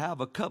not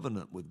have a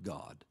covenant with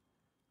God.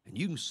 And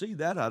you can see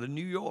that out of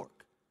New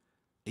York.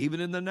 Even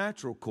in the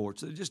natural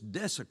courts, they're just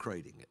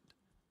desecrating it.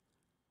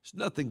 There's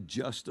nothing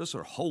justice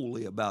or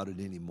holy about it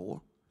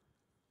anymore.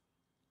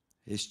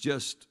 It's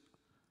just,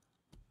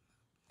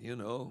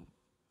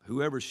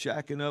 whoever's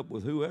shacking up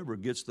with whoever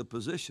gets the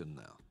position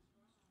now.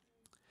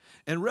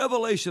 In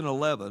Revelation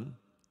 11,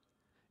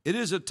 it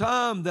is a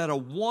time that a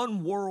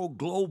one-world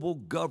global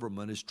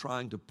government is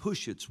trying to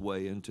push its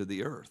way into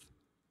the earth.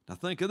 Now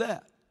think of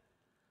that.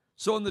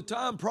 So in the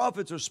time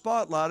prophets are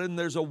spotlighted, and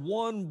there's a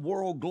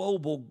one-world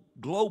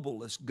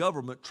globalist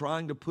government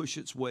trying to push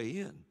its way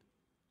in,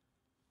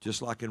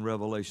 just like in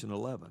Revelation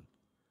 11.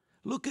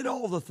 Look at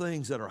all the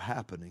things that are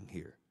happening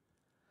here.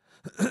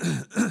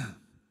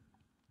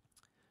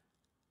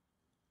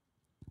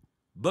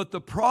 But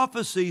the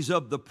prophecies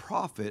of the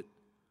prophet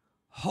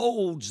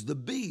holds the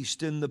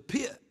beast in the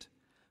pit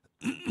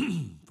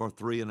for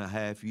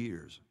 3.5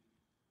 years.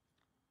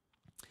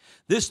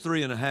 This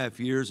 3.5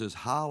 years is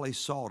highly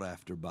sought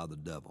after by the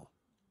devil.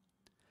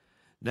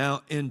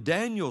 Now, in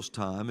Daniel's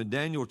time, in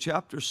Daniel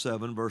chapter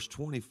 7, verse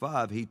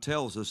 25, he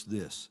tells us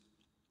this.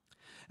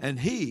 And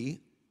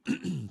he,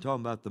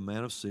 talking about the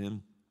man of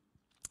sin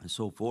and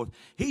so forth,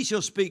 he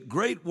shall speak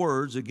great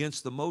words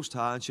against the Most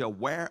High and shall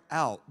wear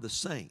out the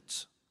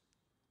saints.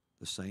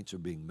 The saints are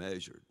being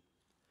measured.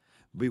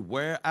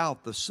 Wear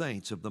out the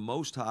saints of the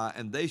Most High,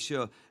 and they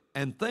shall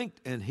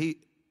think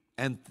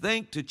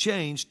to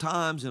change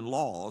times and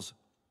laws,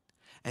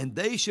 and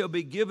they shall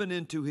be given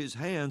into his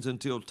hands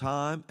until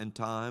time and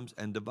times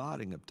and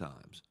dividing of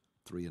times.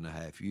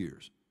 3.5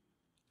 years,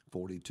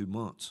 42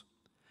 months.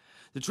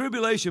 The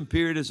tribulation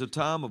period is a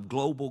time of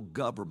global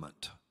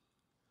government.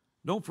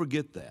 Don't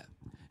forget that.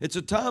 It's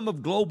a time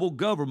of global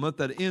government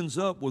that ends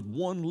up with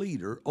one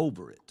leader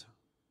over it.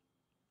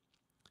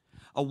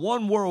 A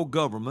one-world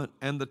government,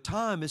 and the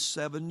time is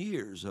 7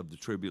 years of the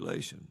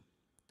tribulation.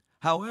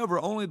 However,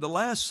 only the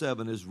last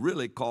 7 is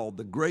really called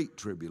the Great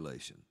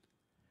Tribulation.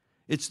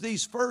 It's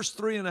these first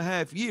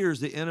 3.5 years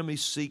the enemy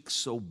seeks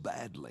so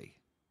badly.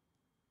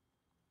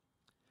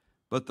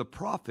 But the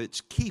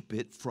prophets keep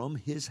it from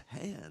his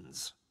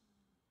hands.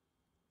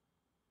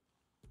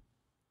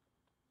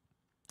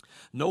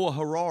 Noah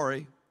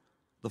Harari,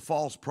 the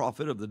false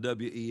prophet of the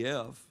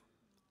WEF,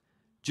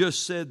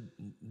 just said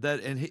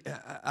that, and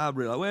I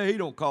realized, well, he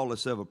don't call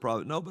himself a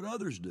prophet. No, but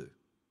others do.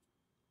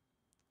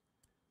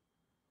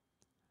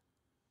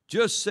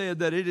 Just said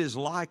that it is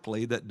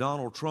likely that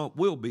Donald Trump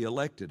will be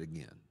elected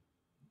again.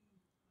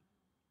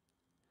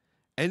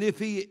 And if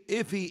he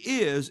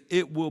is,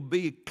 it will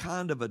be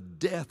kind of a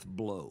death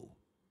blow,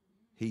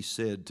 he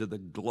said, to the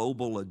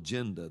global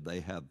agenda they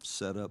have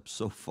set up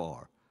so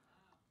far.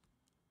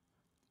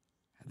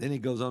 And then he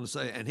goes on to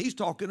say, and he's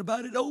talking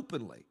about it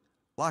openly,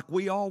 like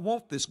we all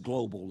want this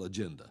global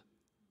agenda.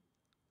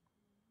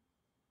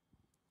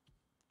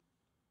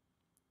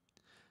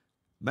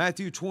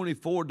 Matthew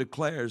 24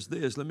 declares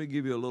this. Let me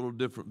give you a little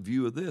different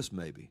view of this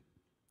maybe.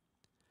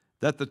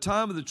 That the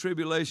time of the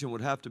tribulation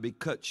would have to be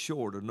cut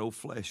short or no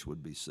flesh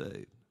would be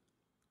saved.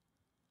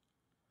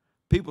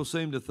 People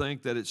seem to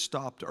think that it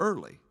stopped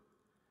early.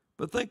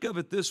 But think of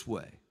it this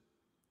way.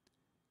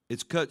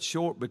 It's cut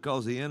short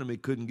because the enemy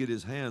couldn't get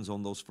his hands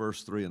on those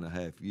first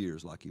 3.5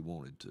 years like he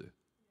wanted to.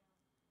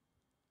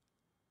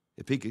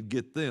 If he could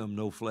get them,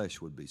 no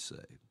flesh would be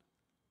saved.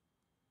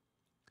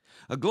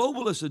 A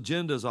globalist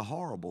agenda is a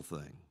horrible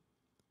thing.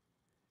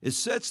 It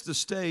sets the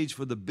stage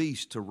for the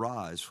beast to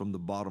rise from the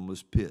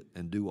bottomless pit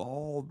and do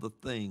all the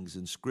things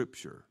in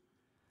Scripture,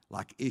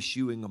 like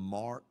issuing a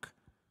mark,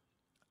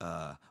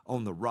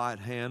 on the right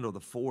hand or the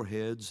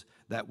foreheads,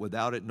 that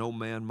without it no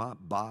man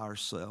might buy or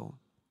sell.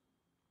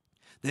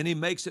 Then he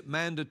makes it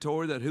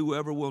mandatory that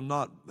whoever will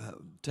not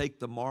take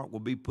the mark will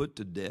be put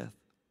to death.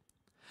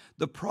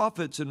 The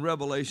prophets in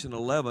Revelation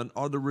 11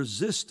 are the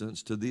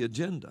resistance to the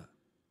agenda,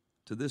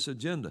 to this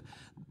agenda.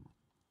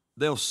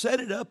 They'll set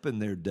it up in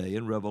their day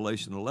in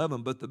Revelation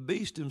 11, but the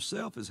beast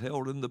himself is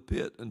held in the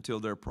pit until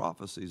their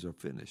prophecies are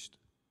finished.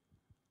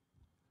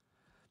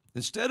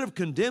 Instead of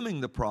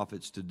condemning the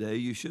prophets today,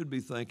 you should be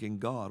thanking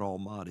God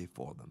Almighty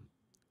for them,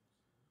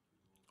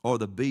 or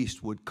the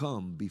beast would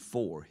come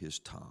before his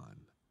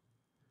time.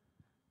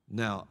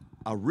 Now,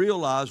 I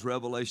realize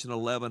Revelation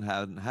 11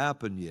 hadn't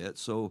happened yet,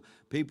 so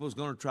people's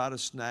going to try to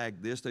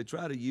snag this. They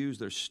try to use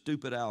their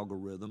stupid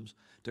algorithms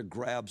to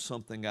grab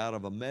something out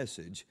of a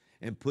message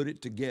and put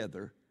it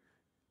together,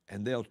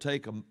 and they'll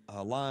take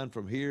a line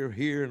from here,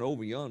 here, and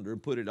over yonder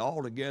and put it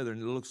all together,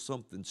 and it looks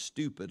something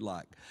stupid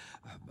like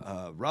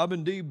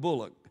Robin D.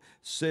 Bullock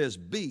says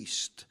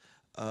beast,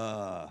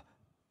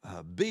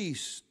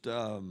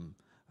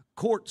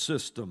 court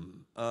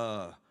system,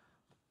 the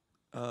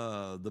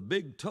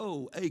big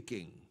toe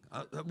aching,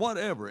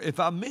 whatever. If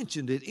I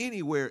mentioned it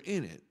anywhere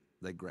in it,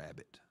 they grab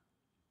it.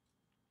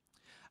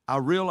 I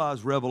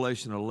realize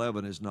Revelation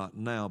 11 is not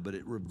now, but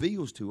it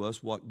reveals to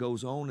us what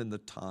goes on in the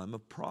time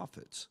of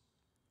prophets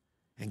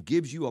and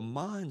gives you a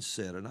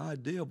mindset, an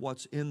idea of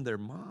what's in their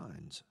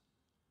minds.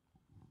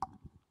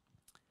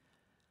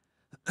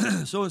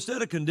 So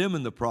instead of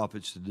condemning the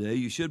prophets today,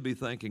 you should be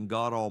thanking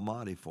God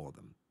Almighty for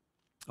them,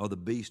 or the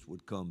beast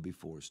would come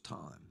before his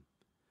time.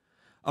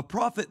 A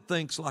prophet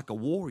thinks like a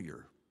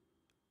warrior.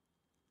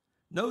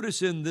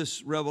 Notice in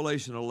this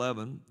Revelation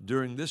 11,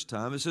 during this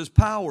time, it says,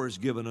 power is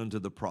given unto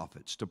the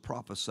prophets to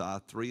prophesy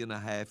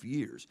 3.5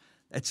 years.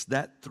 That's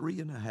that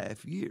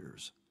 3.5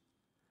 years.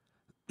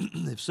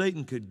 If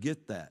Satan could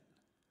get that,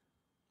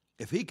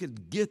 if he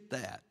could get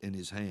that in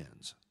his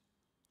hands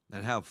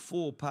and have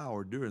full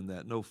power during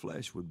that, no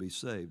flesh would be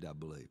saved, I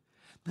believe.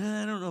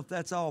 Man, I don't know if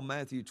that's all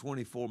Matthew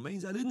 24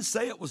 means. I didn't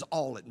say it was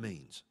all it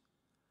means.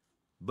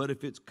 But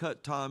if it's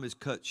time is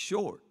cut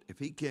short, if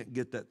he can't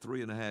get that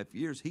 3.5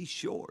 years, he's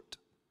short.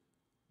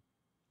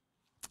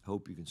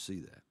 Hope you can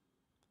see that.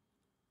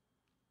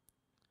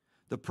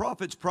 The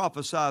prophets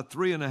prophesied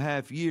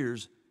 3.5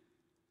 years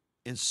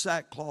in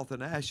sackcloth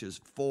and ashes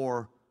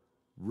for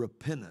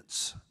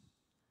repentance.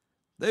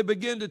 They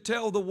begin to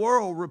tell the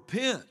world,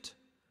 repent,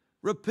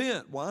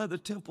 repent. Why? The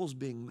temple's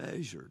being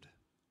measured.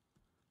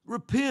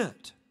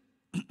 Repent.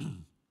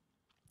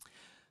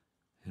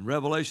 In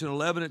Revelation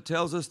 11, it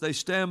tells us they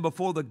stand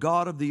before the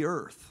God of the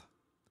earth.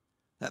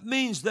 That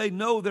means they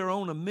know they're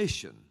on a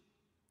mission.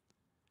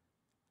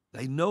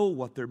 They know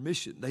what their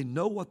mission, they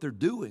know what they're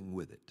doing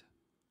with it.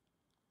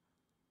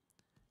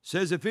 It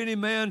says, if any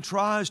man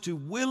tries to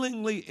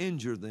willingly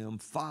injure them,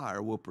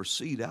 fire will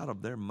proceed out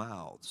of their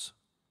mouths.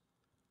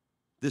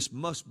 This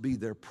must be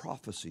their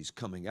prophecies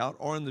coming out,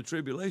 or in the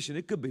tribulation,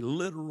 it could be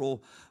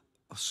literal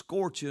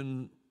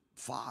scorching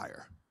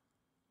fire.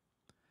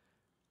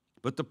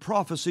 But the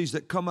prophecies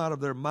that come out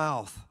of their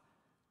mouth,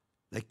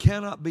 they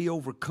cannot be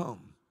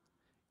overcome.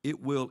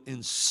 It will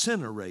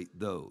incinerate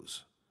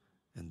those,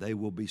 and they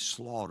will be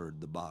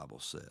slaughtered, the Bible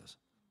says.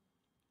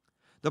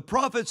 The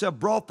prophets have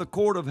brought the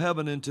court of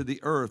heaven into the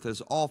earth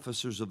as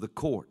officers of the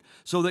court,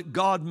 so that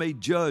God may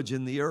judge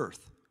in the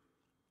earth.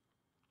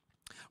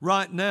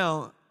 Right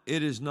now,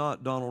 it is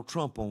not Donald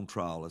Trump on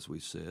trial, as we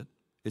said.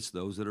 It's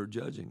those that are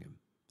judging him.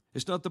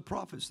 It's not the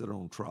prophets that are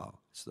on trial.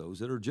 It's those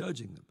that are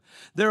judging them.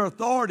 Their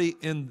authority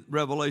in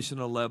Revelation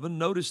 11,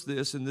 notice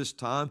this in this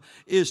time,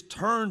 is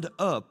turned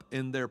up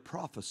in their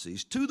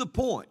prophecies to the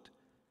point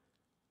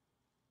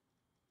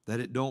that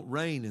it don't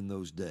rain in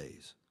those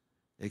days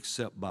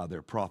except by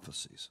their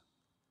prophecies.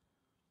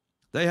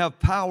 They have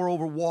power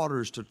over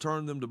waters to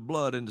turn them to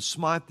blood and to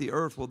smite the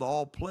earth with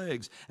all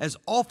plagues as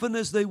often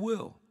as they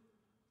will.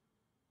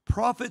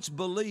 Prophets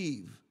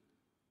believe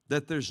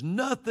that there's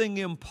nothing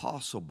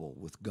impossible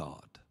with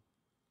God.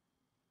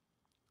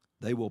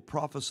 They will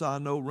prophesy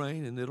no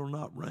rain, and it'll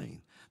not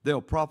rain.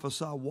 They'll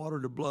prophesy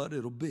water to blood,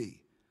 it'll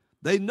be.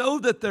 They know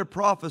that their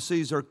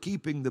prophecies are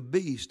keeping the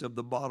beast of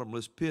the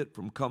bottomless pit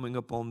from coming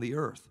upon the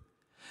earth.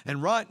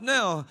 And right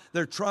now,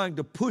 they're trying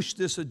to push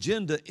this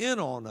agenda in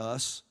on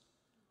us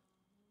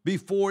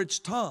before it's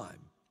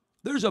time.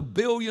 There's a 1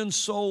 billion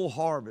soul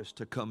harvest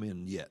to come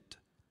in yet.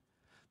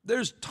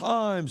 There's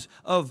times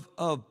of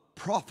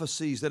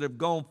prophecies that have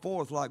gone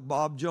forth, like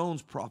Bob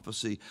Jones'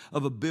 prophecy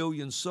of 1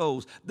 billion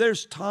souls.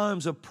 There's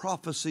times of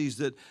prophecies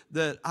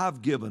that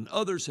I've given,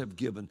 others have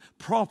given,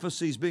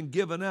 prophecies been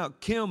given out.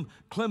 Kim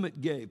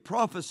Clement gave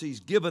prophecies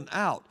given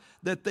out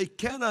that they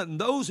cannot, and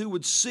those who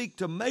would seek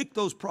to make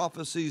those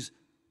prophecies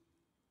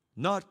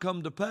not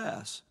come to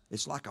pass,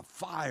 it's like a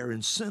fire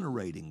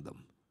incinerating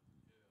them.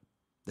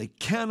 They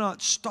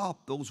cannot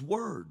stop those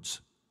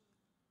words.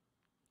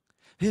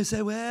 He'll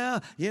say,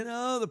 well,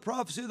 the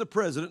prophecy of the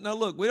president. Now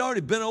look, we'd already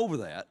been over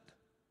that.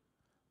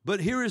 But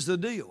here is the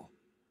deal.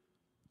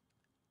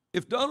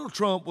 If Donald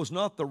Trump was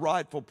not the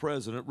rightful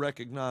president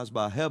recognized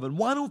by heaven,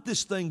 why don't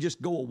this thing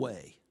just go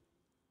away?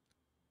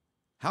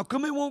 How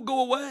come it won't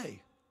go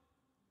away?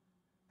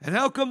 And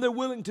how come they're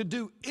willing to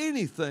do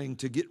anything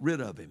to get rid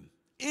of him?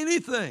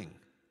 Anything.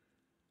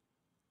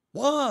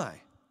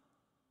 Why?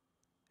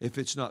 If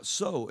it's not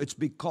so, it's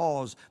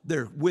because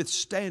they're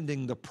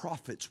withstanding the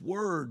prophet's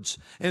words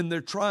and they're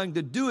trying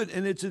to do it,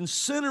 and it's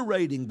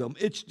incinerating them.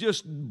 It's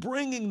just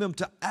bringing them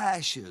to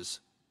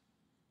ashes.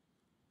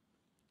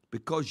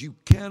 Because you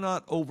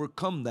cannot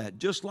overcome that.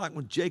 Just like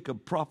when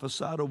Jacob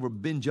prophesied over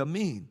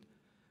Benjamin.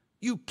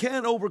 You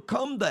can't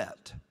overcome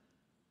that.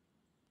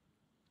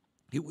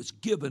 It was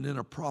given in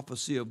a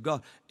prophecy of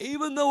God.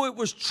 Even though it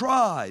was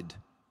tried,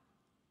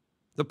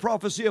 the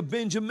prophecy of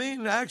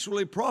Benjamin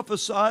actually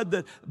prophesied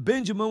that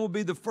Benjamin would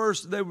be the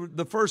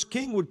first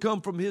king would come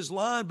from his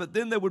line, but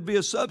then there would be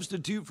a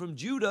substitute from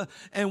Judah.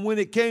 And when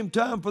it came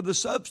time for the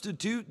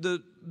substitute,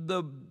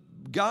 the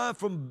guy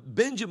from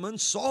Benjamin,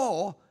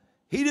 Saul,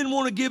 he didn't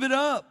want to give it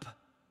up.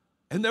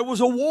 And there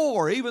was a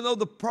war, even though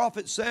the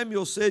prophet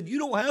Samuel said, you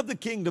don't have the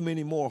kingdom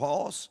anymore,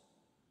 Hoss.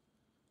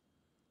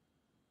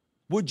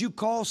 Would you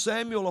call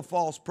Samuel a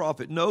false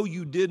prophet? No,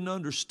 you didn't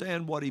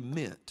understand what he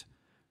meant.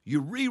 You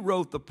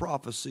rewrote the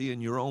prophecy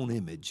in your own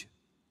image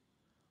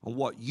on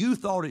what you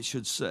thought it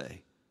should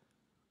say.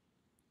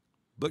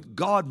 But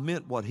God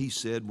meant what he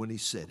said when he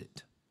said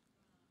it.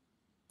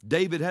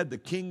 David had the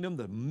kingdom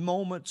the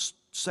moment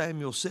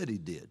Samuel said he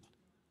did.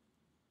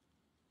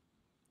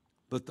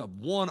 But the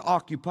one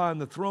occupying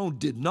the throne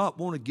did not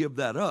want to give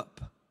that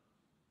up.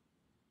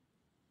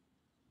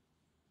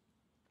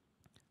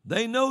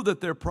 They know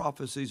that their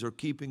prophecies are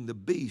keeping the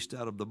beast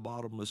out of the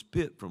bottomless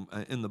pit from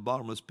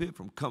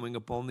coming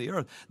upon the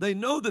earth. They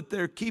know that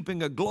they're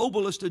keeping a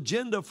globalist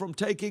agenda from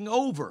taking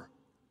over.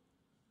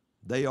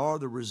 They are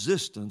the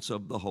resistance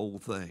of the whole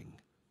thing.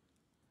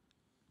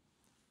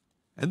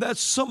 And that's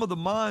some of the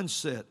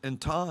mindset and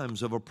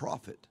times of a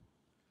prophet.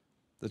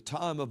 The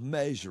time of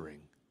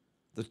measuring,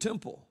 the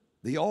temple,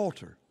 the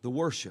altar, the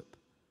worship.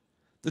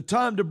 The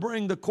time to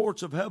bring the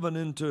courts of heaven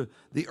into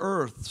the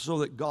earth so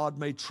that God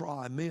may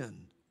try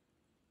men.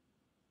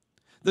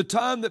 The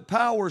time that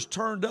power's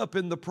turned up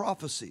in the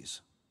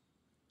prophecies.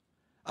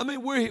 I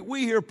mean, we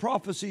hear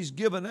prophecies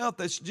given out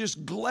that's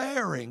just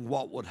glaring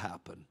what would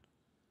happen.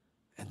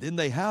 And then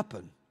they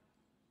happen.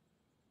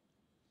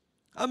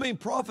 I mean,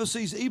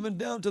 prophecies even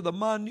down to the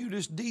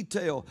minutest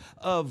detail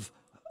of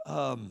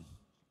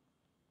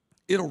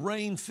it'll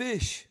rain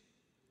fish.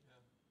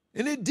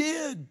 And it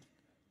did.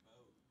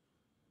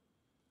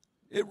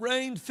 It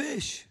rained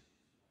fish.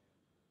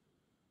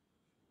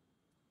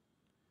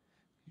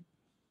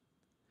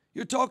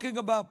 You're talking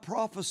about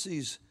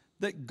prophecies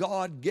that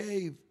God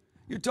gave.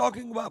 You're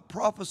talking about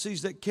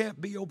prophecies that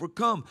can't be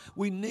overcome.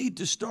 We need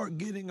to start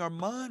getting our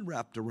mind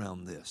wrapped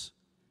around this.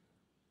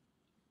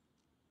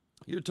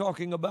 You're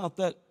talking about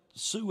that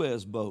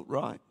Suez boat,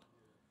 right?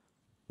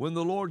 When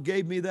the Lord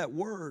gave me that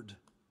word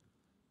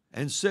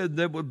and said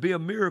there would be a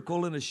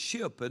miracle in a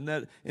ship, and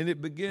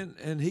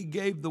he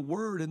gave the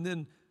word, and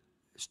then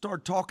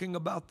start talking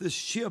about this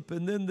ship,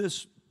 and then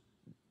this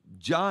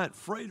giant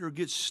freighter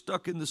gets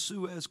stuck in the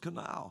Suez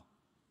Canal.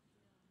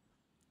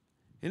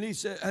 And he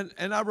said,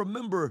 and I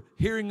remember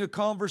hearing a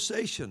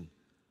conversation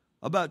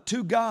about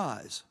two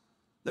guys.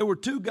 There were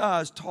two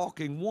guys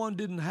talking. One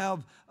didn't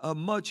have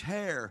much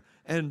hair,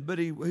 but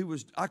he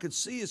was. I could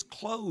see his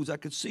clothes. I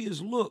could see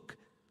his look.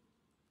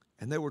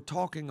 And they were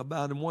talking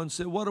about him. One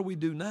said, "What do we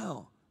do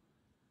now?"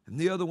 And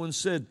the other one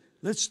said,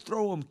 "Let's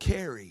throw him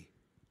Kerry.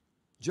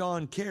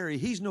 John Kerry,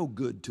 he's no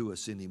good to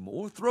us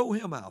anymore. Throw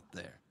him out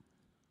there."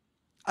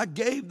 I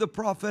gave the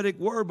prophetic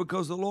word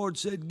because the Lord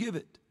said, give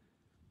it.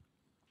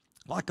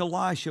 Like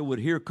Elisha would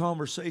hear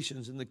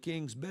conversations in the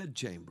king's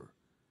bedchamber.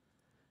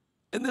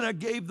 And then I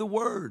gave the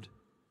word.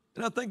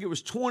 And I think it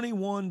was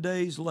 21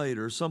 days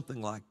later,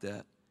 something like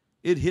that,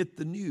 it hit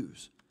the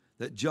news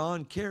that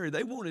John Kerry,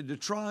 they wanted to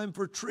try him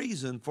for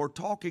treason for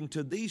talking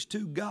to these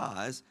two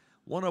guys.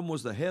 One of them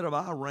was the head of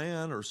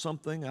Iran or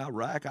something,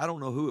 Iraq. I don't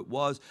know who it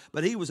was.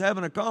 But he was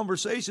having a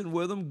conversation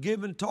with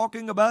them,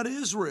 talking about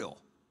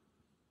Israel.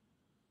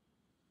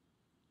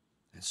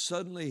 And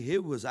suddenly he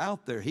was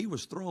out there. He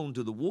was thrown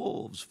to the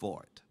wolves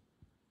for it.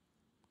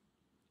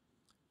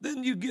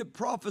 Then you get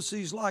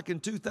prophecies like in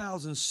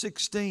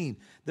 2016,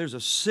 there's a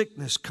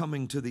sickness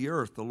coming to the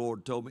earth, the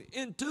Lord told me.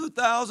 In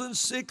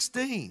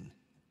 2016,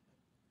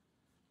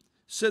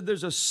 said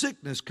there's a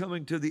sickness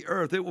coming to the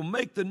earth. It will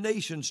make the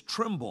nations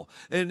tremble,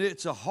 and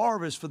it's a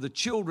harvest for the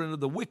children of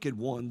the wicked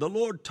one. The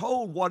Lord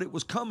told what it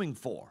was coming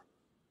for.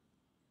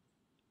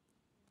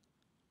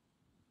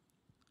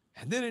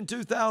 And then in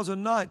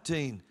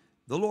 2019,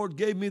 the Lord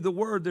gave me the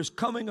word, there's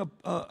coming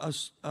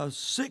a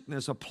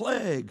sickness, a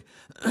plague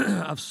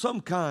of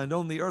some kind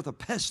on the earth, a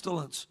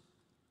pestilence.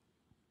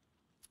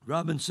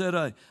 Robin said,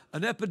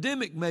 an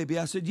epidemic maybe.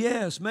 I said,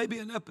 yes, maybe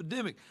an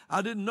epidemic.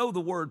 I didn't know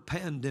the word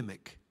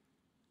pandemic.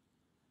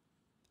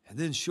 And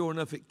then sure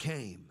enough, it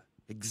came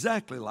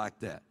exactly like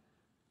that.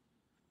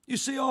 You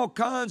see all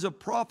kinds of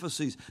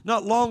prophecies.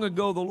 Not long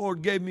ago, the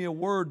Lord gave me a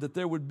word that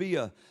there would be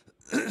a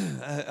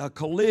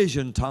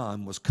collision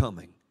time was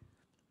coming.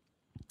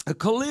 A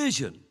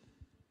collision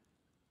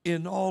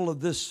in all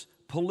of this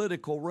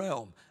political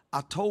realm.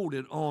 I told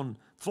it on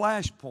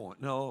Flashpoint.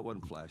 No, it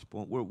wasn't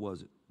Flashpoint. Where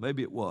was it?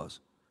 Maybe it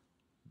was.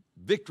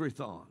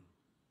 Victorython.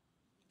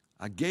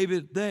 I gave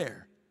it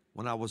there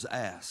when I was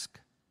asked.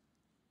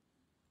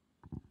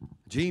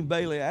 Gene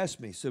Bailey asked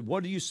me, said,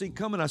 what do you see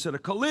coming? I said, a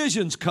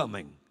collision's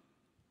coming.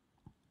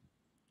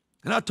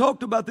 And I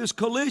talked about this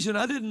collision.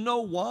 I didn't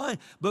know why,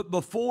 but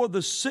before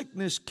the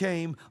sickness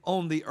came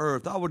on the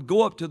earth, I would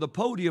go up to the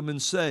podium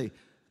and say,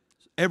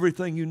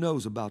 everything you know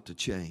is about to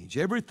change.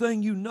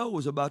 Everything you know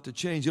is about to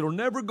change. It'll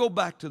never go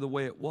back to the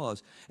way it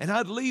was. And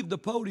I'd leave the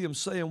podium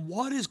saying,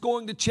 what is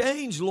going to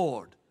change,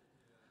 Lord?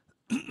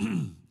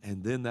 And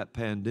then that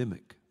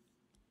pandemic,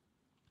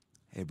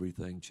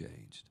 everything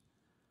changed.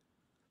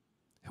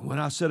 And when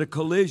I said a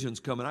collision's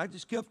coming, I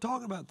just kept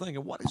talking about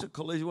thinking, what is a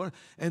collision?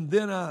 And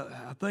then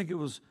I think it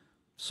was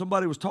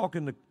somebody was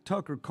talking to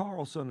Tucker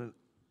Carlson,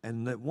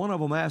 and that one of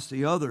them asked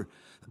the other,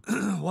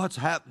 what's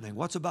happening?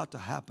 What's about to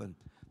happen?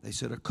 They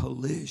said, a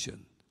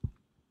collision.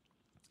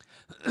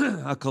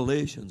 A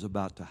collision's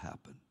about to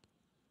happen.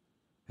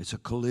 It's a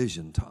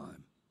collision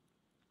time.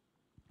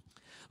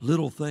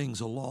 Little things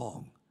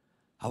along.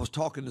 I was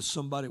talking to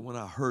somebody when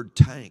I heard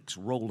tanks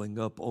rolling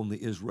up on the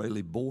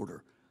Israeli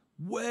border.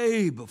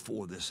 Way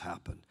before this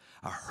happened,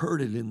 I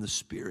heard it in the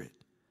spirit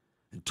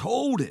and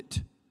told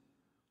it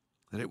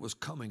that it was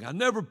coming. I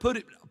never put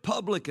it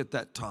public at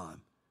that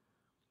time.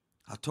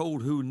 I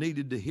told who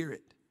needed to hear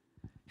it.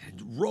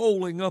 And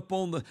rolling up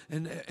on the,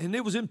 and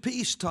it was in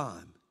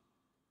peacetime.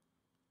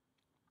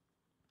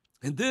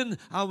 And then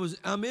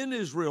I'm in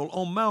Israel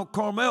on Mount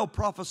Carmel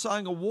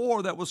prophesying a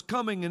war that was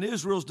coming in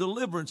Israel's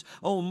deliverance.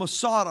 On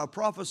Masada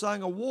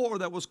prophesying a war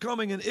that was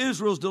coming in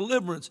Israel's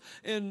deliverance.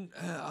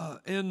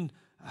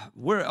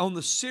 Where on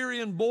the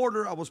Syrian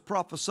border I was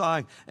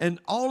prophesying, and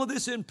all of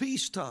this in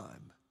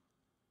peacetime.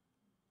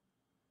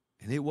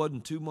 And it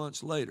wasn't 2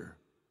 months later.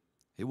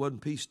 It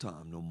wasn't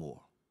peacetime no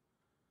more.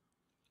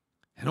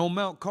 And on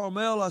Mount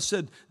Carmel I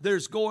said,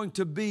 there's going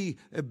to be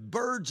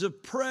birds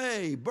of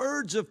prey.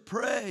 Birds of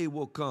prey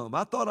will come.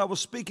 I thought I was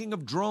speaking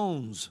of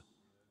drones.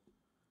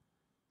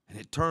 And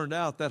it turned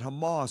out that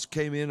Hamas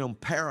came in on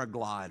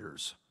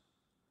paragliders.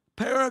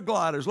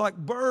 Paragliders like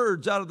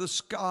birds out of the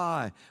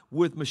sky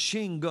with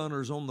machine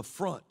gunners on the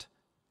front,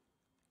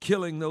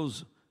 killing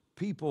those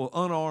people,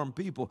 unarmed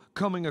people,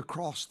 coming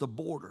across the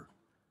border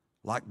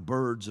like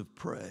birds of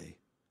prey.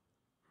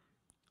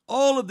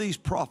 All of these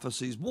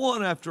prophecies,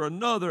 one after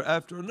another,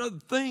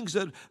 things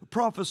that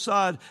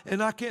prophesied,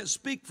 and I can't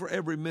speak for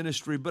every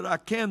ministry, but I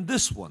can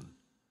this one.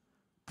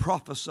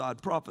 Prophesied,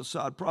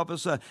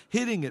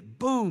 hitting it,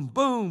 boom,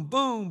 boom,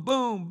 boom,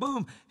 boom,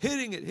 boom,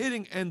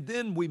 hitting, and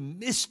then we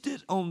missed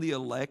it on the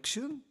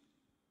election.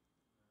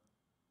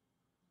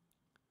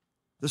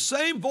 The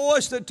same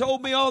voice that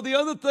told me all the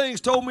other things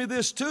told me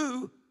this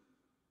too.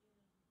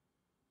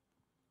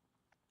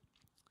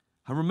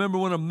 I remember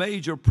when a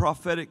major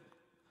prophetic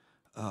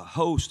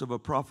host of a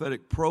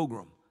prophetic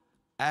program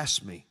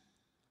asked me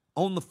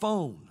on the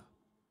phone,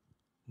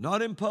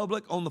 not in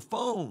public, on the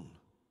phone,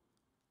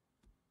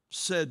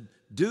 said,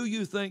 do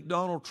you think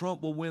Donald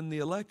Trump will win the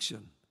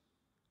election?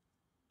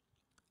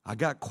 I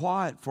got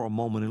quiet for a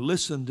moment and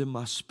listened in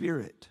my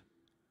spirit.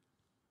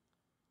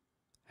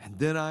 And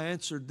then I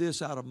answered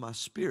this out of my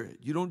spirit.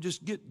 You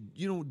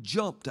don't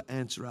jump to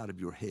answer out of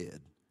your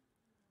head.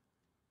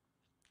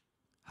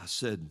 I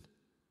said,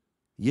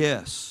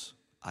 yes,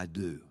 I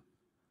do.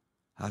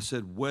 I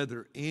said,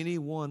 whether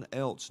anyone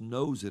else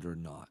knows it or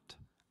not,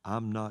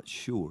 I'm not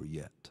sure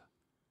yet.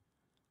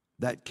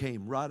 That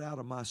came right out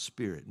of my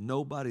spirit.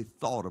 Nobody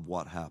thought of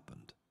what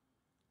happened.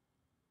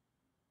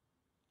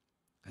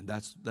 And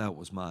that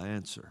was my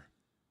answer.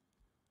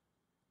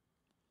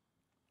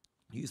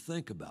 You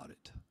think about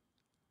it.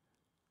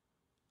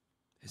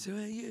 You say,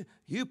 well,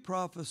 you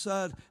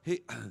prophesied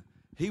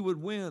he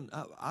would win.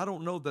 I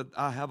don't know that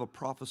I have a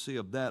prophecy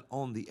of that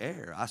on the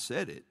air. I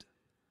said it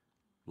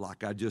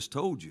like I just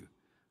told you.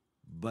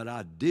 But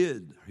I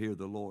did hear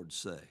the Lord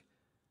say.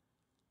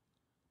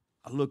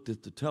 I looked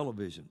at the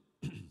television.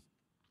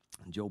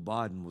 And Joe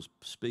Biden was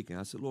speaking.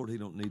 I said, Lord, he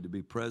don't need to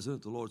be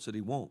president. The Lord said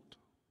he won't.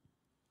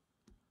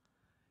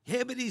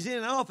 Yeah, but he's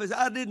in office.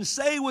 I didn't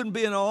say he wouldn't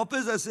be in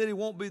office. I said he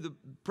won't be the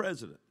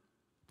president.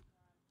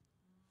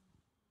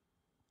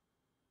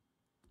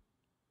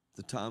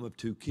 The time of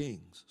two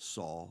kings,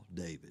 Saul,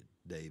 David.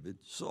 David,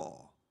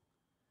 Saul.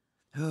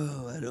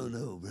 Oh, I don't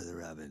know, Brother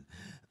Robin.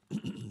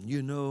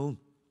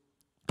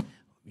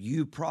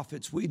 You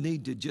prophets, we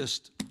need to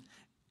just,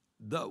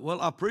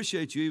 I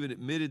appreciate you even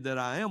admitted that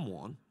I am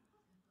one.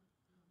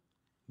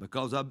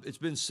 Because it's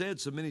been said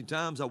so many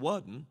times I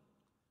wasn't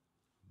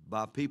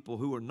by people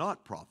who are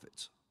not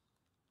prophets.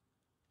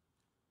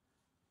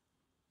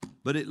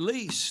 But at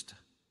least,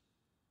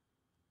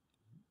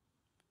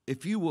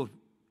 if you will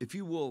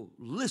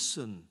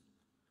listen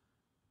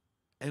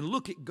and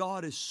look at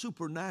God as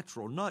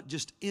supernatural, not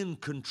just in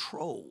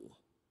control.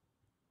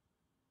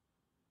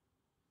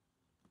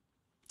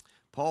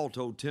 Paul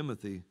told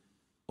Timothy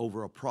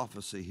over a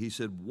prophecy, he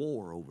said,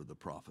 war over the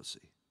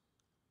prophecy.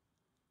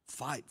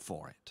 Fight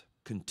for it.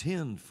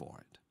 Contend for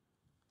it.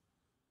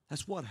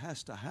 That's what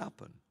has to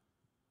happen.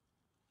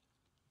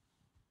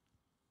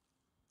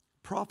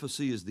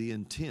 Prophecy is the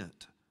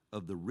intent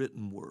of the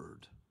written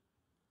word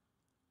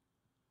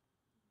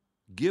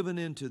given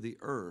into the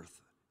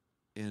earth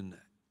in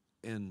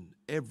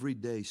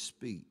everyday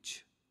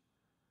speech.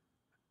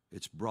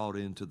 It's brought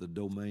into the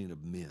domain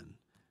of men.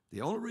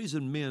 The only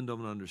reason men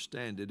don't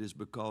understand it is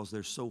because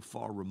they're so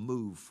far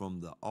removed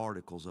from the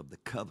articles of the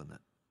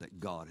covenant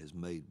that God has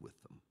made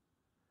with them.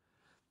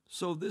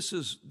 So this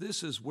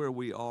is where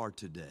we are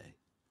today.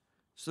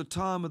 It's the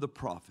time of the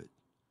prophet.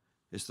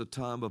 It's the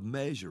time of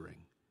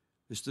measuring.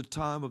 It's the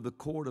time of the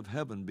court of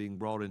heaven being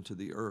brought into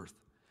the earth.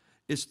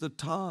 It's the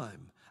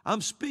time. I'm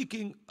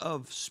speaking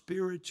of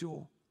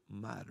spiritual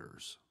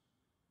matters.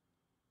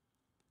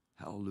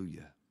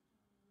 Hallelujah.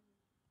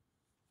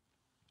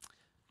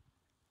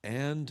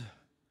 And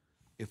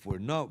if we're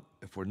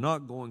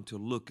not going to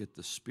look at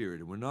the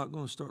spirit, and we're not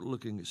going to start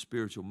looking at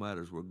spiritual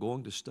matters, we're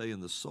going to stay in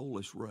the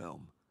soulish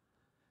realm.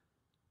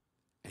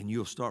 And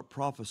you'll start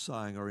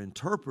prophesying or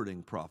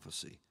interpreting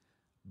prophecy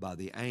by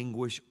the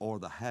anguish or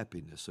the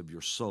happiness of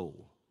your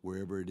soul,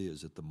 wherever it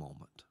is at the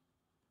moment.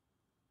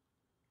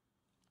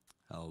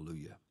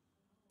 Hallelujah.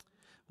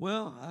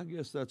 Well, I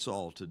guess that's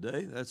all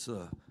today. That's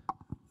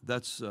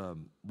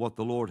what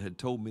the Lord had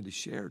told me to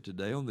share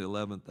today on the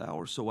 11th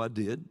hour, so I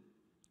did.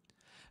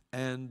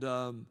 And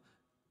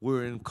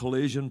we're in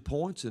collision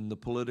points in the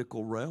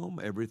political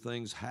realm.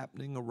 Everything's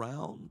happening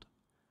around.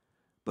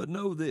 But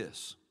know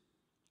this,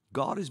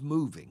 God is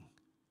moving.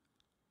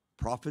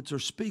 Prophets are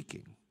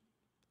speaking.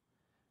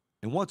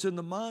 And what's in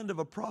the mind of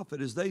a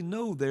prophet is they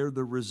know they're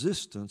the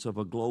resistance of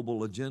a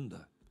global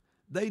agenda.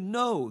 They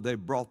know they've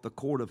brought the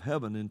court of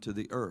heaven into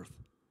the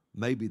earth.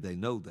 Maybe they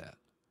know that.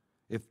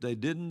 If they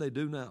didn't, they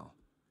do now.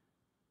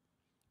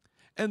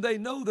 And they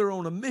know they're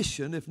on a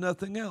mission, if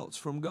nothing else,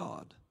 from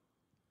God.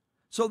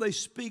 So they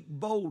speak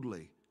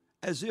boldly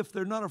as if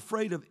they're not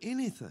afraid of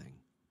anything.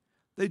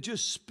 They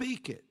just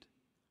speak it.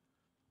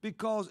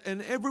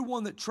 And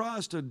everyone that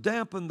tries to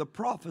dampen the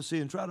prophecy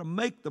and try to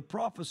make the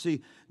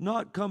prophecy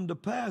not come to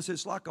pass,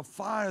 it's like a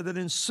fire that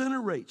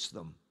incinerates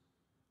them.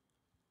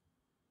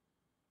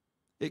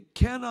 It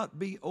cannot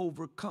be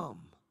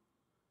overcome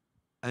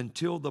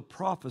until the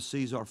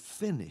prophecies are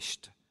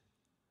finished.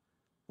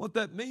 What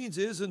that means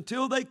is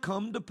until they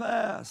come to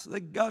pass, they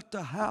got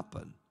to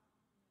happen.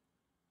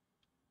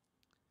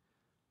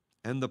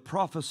 And the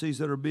prophecies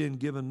that are being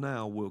given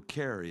now will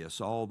carry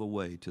us all the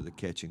way to the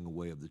catching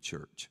away of the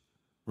church.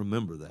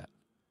 Remember that.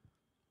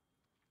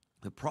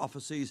 The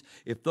prophecies,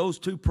 if those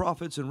two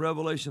prophets in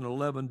Revelation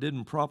 11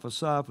 didn't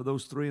prophesy for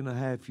those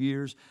 3.5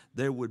 years,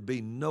 there would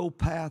be no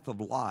path of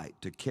light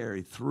to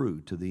carry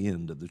through to the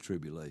end of the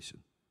tribulation.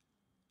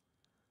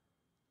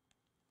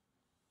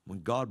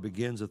 When God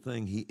begins a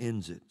thing, He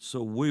ends it.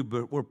 So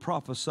we're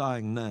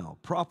prophesying now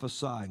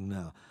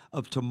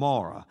of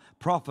tomorrow,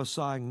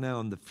 prophesying now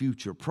in the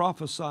future,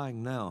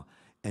 prophesying now,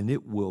 and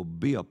it will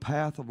be a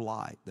path of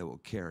light that will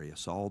carry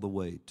us all the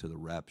way to the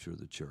rapture of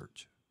the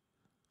church.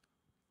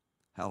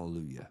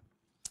 Hallelujah.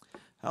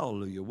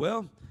 Hallelujah.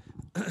 Well,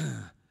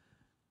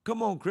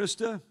 come on,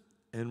 Krista,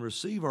 and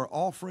receive our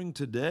offering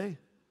today.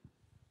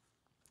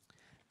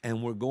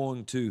 And we're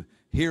going to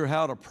hear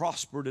how to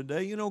prosper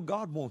today. You know,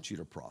 God wants you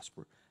to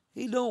prosper.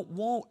 He don't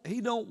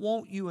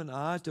want you and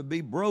I to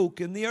be broke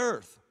in the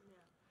earth.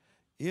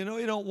 You know,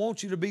 He don't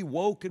want you to be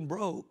woke and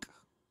broke.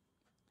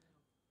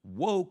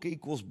 Woke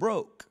equals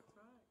broke.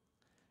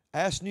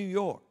 Ask New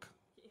York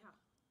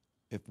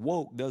if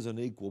woke doesn't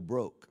equal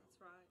broke.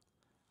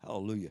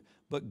 Hallelujah.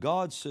 But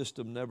God's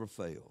system never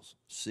fails.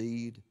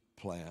 Seed,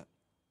 plant,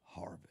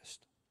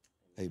 harvest.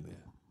 Amen.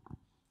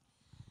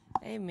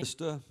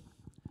 Amen.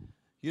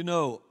 You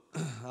know,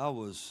 I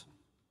was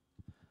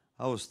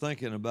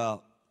thinking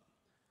about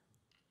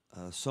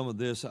some of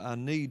this.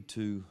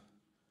 There's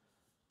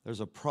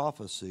a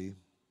prophecy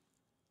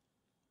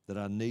that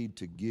I need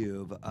to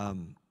give.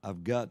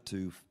 I've got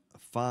to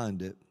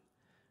find it.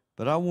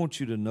 But I want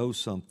you to know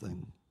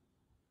something,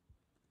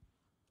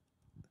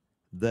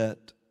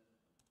 that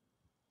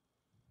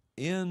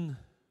in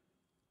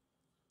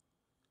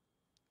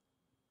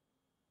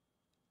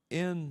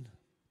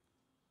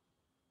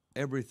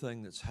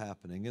everything that's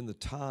happening, in the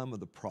time of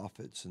the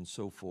prophets and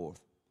so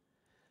forth,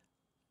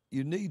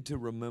 you need to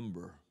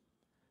remember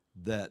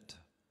that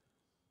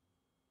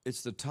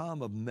it's the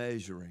time of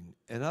measuring.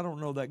 And I don't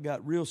know, that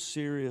got real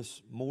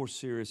serious, more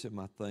serious in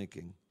my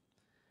thinking.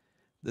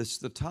 It's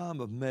the time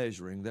of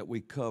measuring that we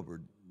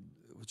covered.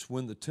 It's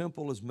when the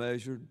temple is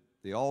measured,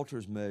 the altar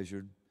is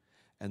measured,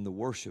 and the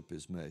worship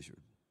is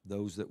measured,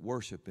 those that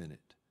worship in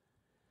it.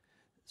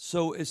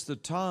 So it's the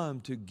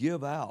time to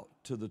give out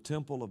to the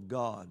temple of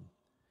God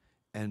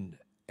and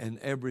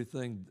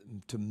everything,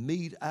 to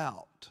mete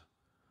out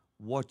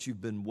what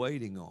you've been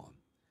waiting on.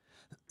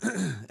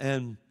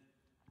 And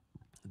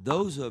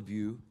those of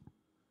you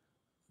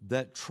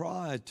that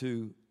try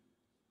to,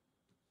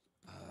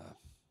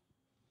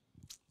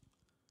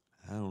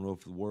 I don't know if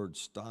the word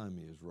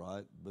stymie is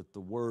right, but the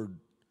word,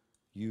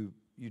 you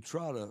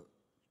try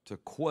to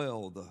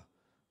quell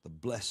the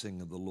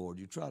blessing of the Lord.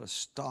 You try to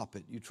stop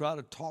it. You try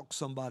to talk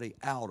somebody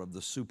out of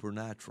the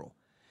supernatural.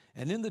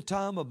 And in the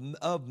time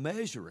of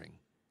measuring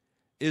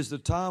is the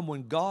time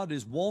when God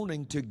is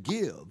wanting to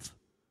give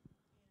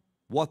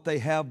what they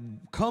have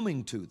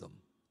coming to them.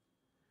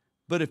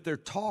 But if they're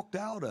talked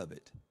out of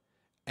it,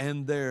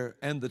 and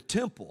the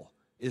temple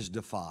is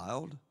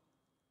defiled,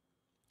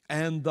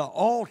 and the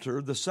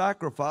altar, the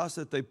sacrifice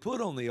that they put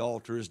on the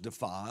altar is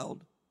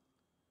defiled,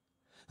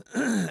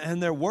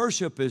 and their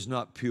worship is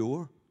not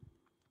pure,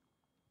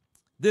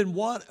 then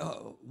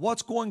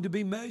what's going to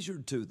be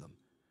measured to them?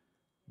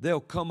 They'll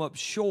come up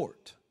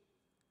short.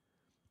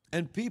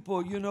 And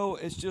people, you know,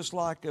 it's just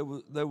like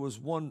there was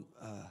one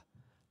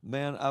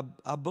man,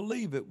 I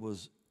believe it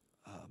was,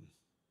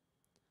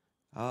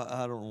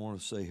 I don't want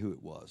to say who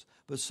it was,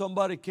 but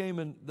somebody came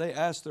and they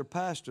asked their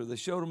pastor, they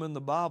showed him in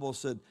the Bible,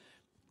 said,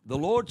 the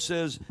Lord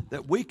says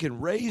that we can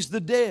raise the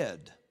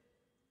dead.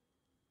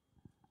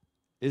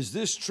 Is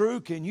this true?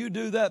 Can you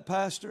do that,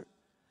 pastor?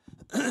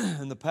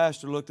 And the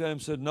pastor looked at him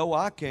and said, no,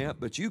 I can't,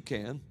 but you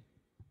can.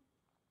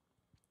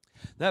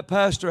 That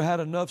pastor had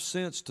enough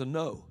sense to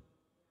know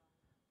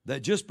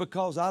that just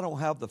because I don't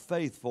have the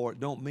faith for it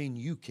don't mean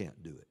you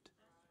can't do it.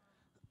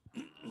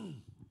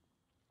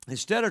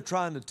 Instead of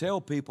trying to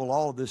tell people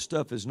all of this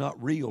stuff is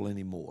not real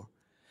anymore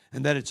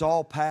and that it's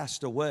all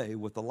passed away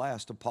with the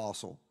last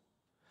apostle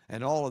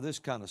and all of this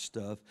kind of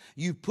stuff,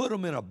 you put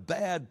them in a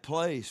bad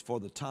place for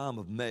the time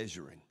of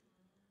measuring.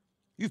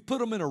 You've put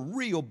them in a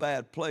real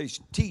bad place,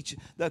 teach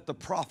that the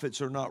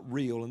prophets are not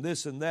real and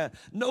this and that,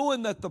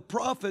 knowing that the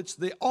prophets,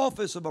 the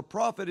office of a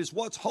prophet is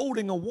what's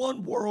holding a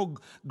one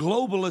world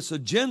globalist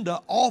agenda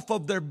off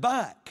of their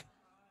back.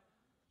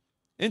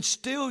 And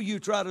still you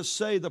try to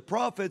say the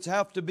prophets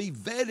have to be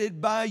vetted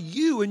by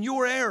you and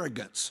your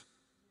arrogance.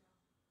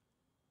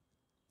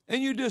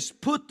 And you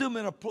just put them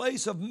in a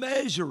place of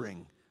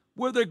measuring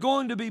where they're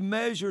going to be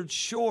measured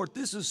short.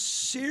 This is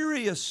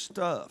serious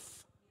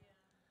stuff.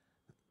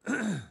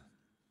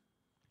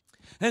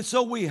 And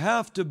so we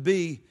have to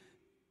be,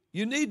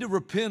 you need to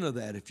repent of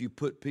that if you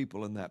put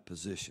people in that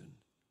position.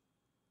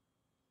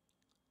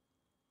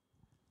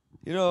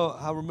 You know,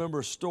 I remember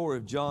a story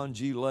of John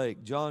G.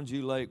 Lake. John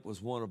G. Lake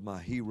was one of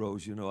my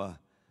heroes. You know, I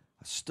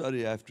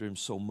studied after him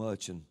so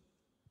much. And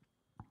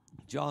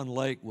John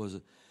Lake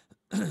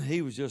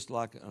he was just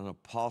like an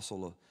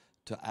apostle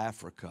to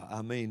Africa.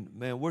 I mean,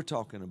 man, we're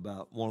talking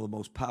about one of the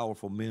most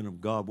powerful men of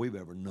God we've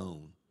ever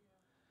known.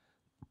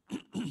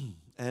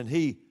 And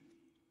he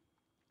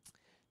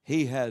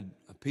had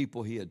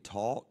people he had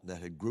taught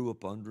that had grew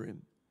up under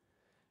him.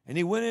 And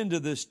he went into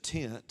this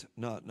tent,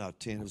 not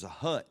tent, it was a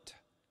hut.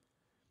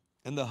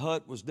 And the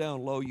hut was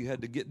down low. You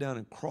had to get down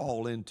and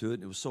crawl into it.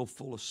 And it was so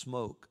full of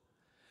smoke.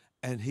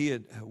 And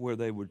where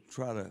they would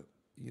try to,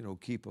 you know,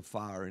 keep a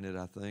fire in it,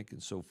 I think,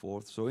 and so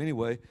forth. So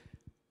anyway,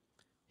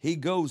 he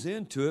goes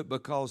into it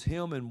because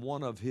him and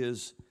one of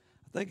his,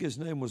 I think his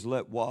name was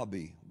Let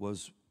Wabi,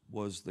 was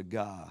the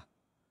guy,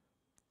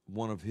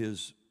 one of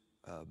his,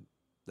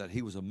 that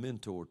he was a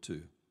mentor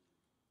to.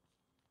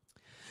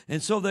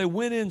 And so they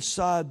went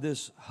inside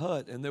this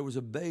hut, and there was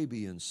a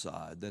baby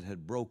inside that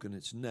had broken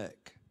its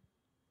neck.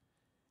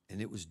 And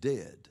it was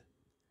dead.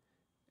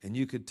 And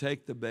you could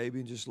take the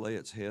baby and just lay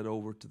its head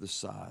over to the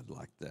side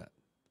like that.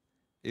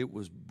 It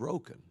was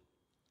broken.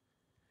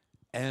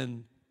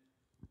 And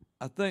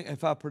I think,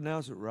 if I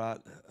pronounce it right,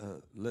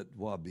 Let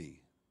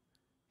Wabi,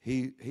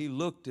 he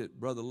looked at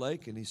Brother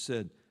Lake and he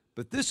said,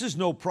 but this is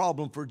no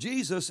problem for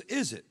Jesus,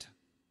 is it,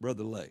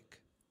 Brother Lake?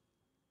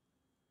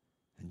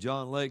 And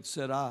John Lake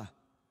said, I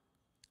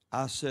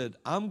said,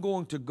 I'm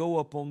going to go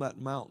up on that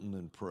mountain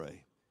and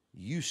pray.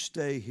 You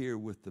stay here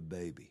with the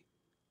baby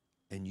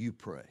and you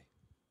pray.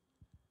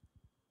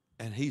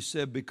 And he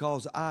said,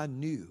 because I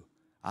knew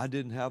I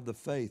didn't have the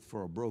faith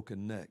for a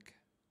broken neck,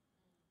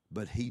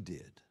 but he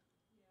did.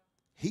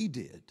 He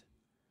did.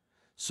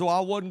 So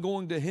I wasn't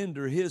going to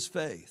hinder his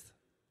faith.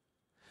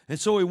 And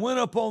so he went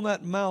up on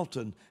that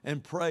mountain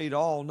and prayed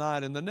all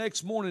night. And the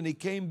next morning he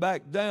came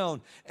back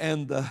down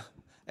and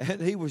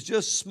he was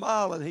just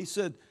smiling. He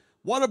said,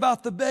 what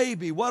about the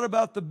baby? What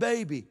about the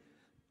baby?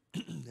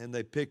 And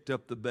they picked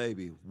up the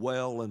baby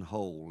well and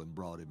whole and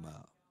brought him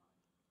out.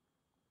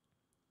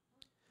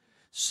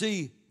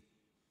 See,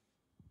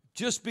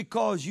 just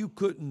because you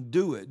couldn't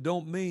do it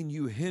don't mean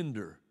you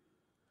hinder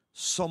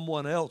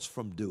someone else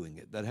from doing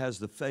it that has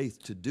the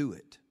faith to do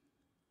it.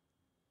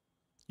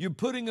 You're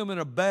putting them in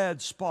a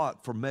bad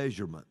spot for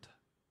measurement.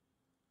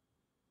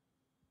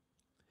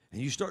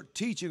 And you start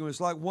teaching them. It's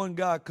like one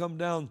guy come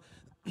down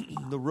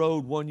the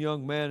road, one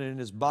young man, and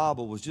his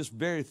Bible was just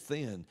very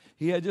thin.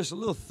 He had just a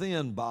little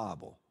thin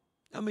Bible.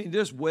 I mean,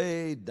 just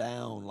way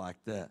down like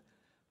that.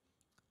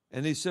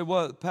 And he said,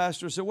 well, the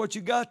pastor said, what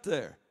you got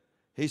there?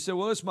 He said,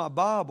 well, it's my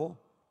Bible.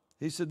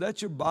 He said,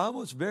 that's your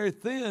Bible? It's very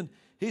thin.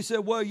 He said,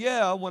 well,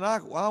 yeah, when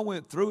I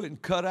went through it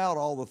and cut out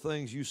all the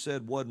things you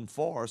said wasn't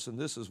for us, and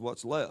this is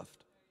what's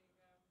left.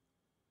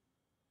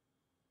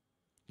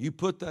 You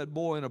put that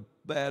boy in a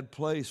bad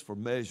place for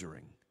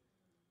measuring.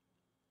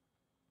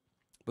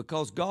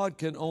 Because God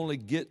can only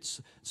get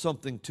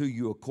something to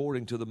you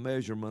according to the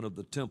measurement of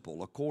the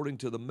temple, according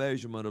to the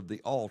measurement of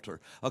the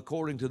altar,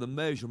 according to the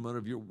measurement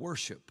of your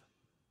worship.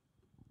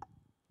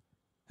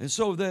 And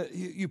so that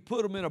you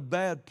put them in a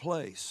bad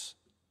place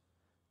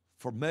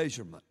for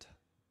measurement.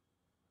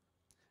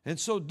 And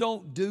so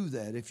don't do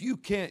that. If you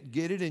can't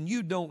get it and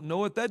you don't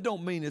know it, that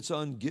don't mean it's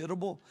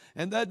ungettable,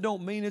 and that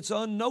don't mean it's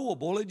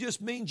unknowable. It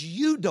just means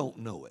you don't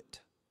know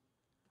it,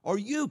 or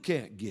you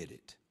can't get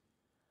it.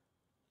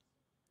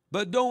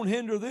 But don't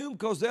hinder them,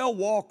 because they'll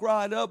walk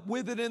right up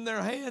with it in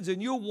their hands,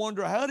 and you'll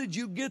wonder, how did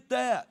you get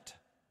that?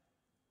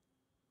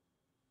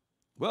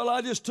 Well,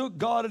 I just took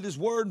God at His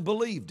word and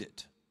believed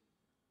it.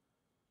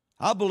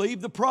 I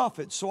believed the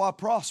prophets, so I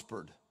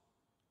prospered.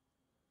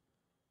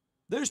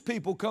 There's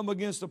people come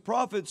against the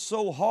prophets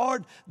so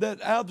hard that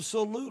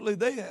absolutely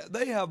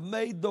they have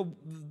made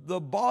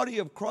the body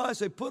of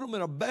Christ, they put them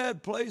in a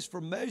bad place for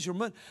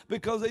measurement,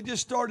 because they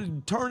just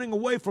started turning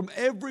away from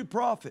every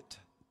prophet.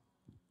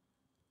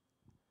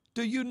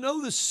 Do you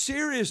know the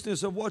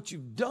seriousness of what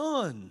you've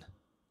done,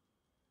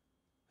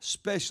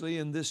 especially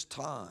in this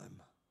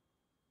time?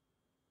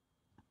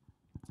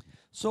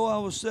 So I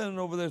was sitting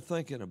over there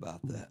thinking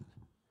about that.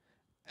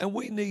 And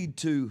we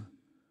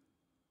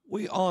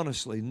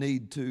honestly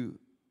need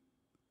to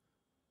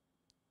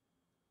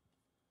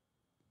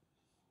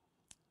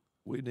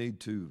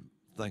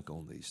think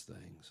on these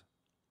things.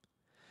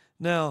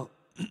 Now,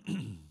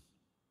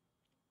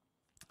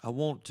 I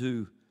want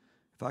to,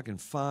 if I can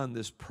find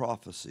this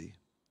prophecy,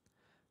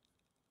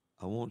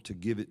 I want to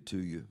give it to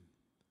you,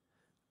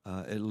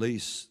 at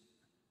least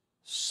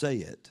say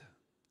it,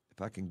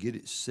 if I can get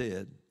it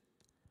said.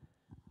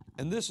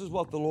 And this is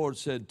what the Lord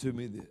said to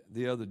me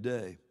the other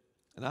day,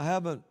 and I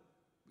haven't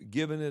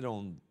given it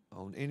on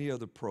any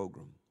other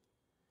program.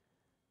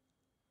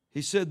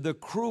 He said, the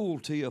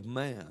cruelty of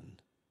man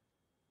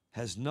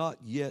has not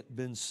yet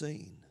been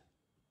seen.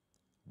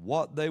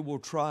 What they will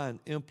try and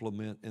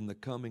implement in the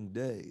coming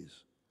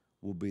days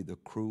will be the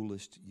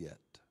cruelest yet.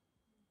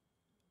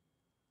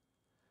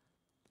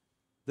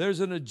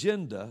 There's an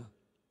agenda.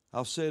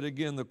 I'll say it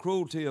again. The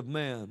cruelty of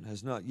man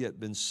has not yet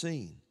been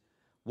seen.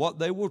 What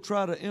they will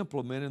try to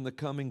implement in the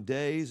coming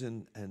days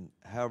and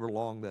however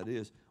long that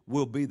is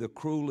will be the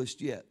cruelest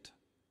yet.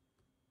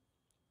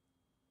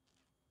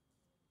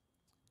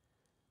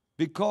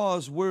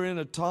 Because we're in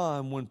a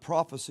time when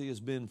prophecy has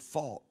been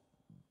fought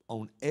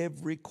on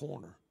every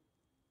corner.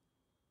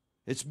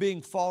 It's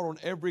being fought on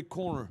every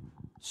corner.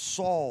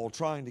 Saul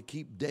trying to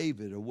keep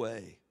David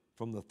away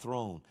from the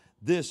throne.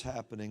 This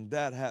happening,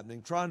 that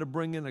happening, trying to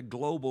bring in a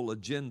global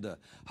agenda.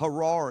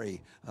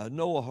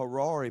 Noah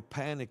Harari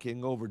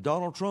panicking over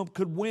Donald Trump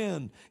could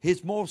win.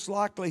 It's most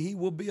likely he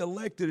will be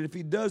elected. And if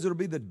he does, it'll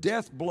be the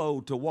death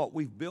blow to what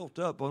we've built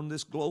up on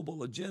this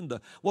global agenda.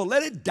 Well,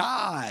 let it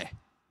die.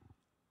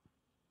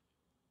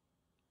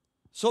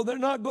 So they're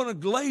not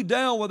going to lay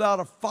down without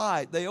a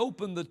fight. They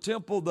opened the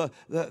temple.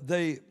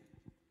 They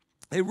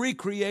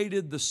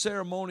recreated the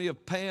ceremony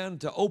of Pan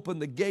to open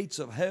the gates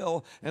of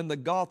hell and the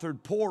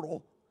Gothard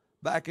portal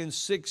back in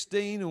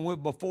 16 and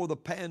went before the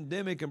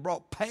pandemic and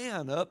brought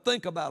Pan up.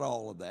 Think about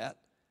all of that.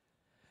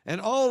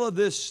 And all of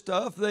this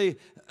stuff,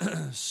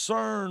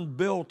 CERN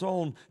built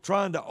on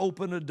trying to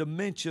open a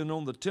dimension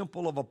on the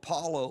temple of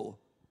Apollo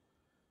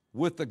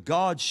with the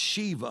god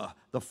Shiva,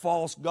 the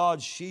false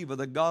god Shiva,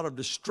 the god of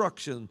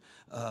destruction,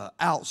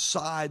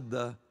 outside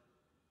the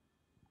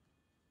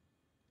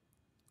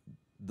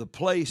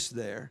place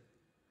there.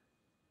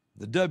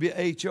 The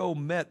WHO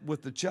met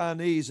with the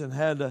Chinese and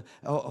had,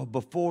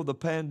 before the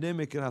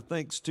pandemic, and I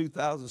think it's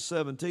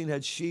 2017,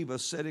 had Shiva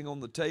sitting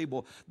on the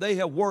table. They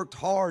have worked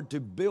hard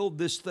to build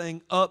this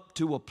thing up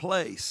to a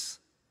place.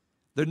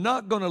 They're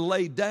not going to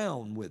lay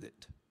down with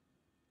it.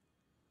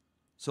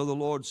 So the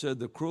Lord said,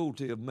 the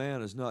cruelty of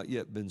man has not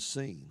yet been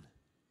seen.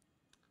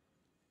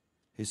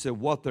 He said,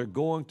 what they're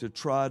going to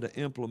try to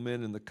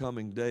implement in the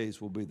coming days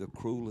will be the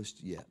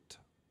cruelest yet.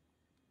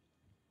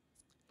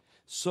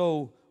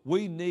 So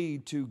we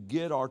need to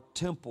get our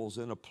temples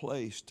in a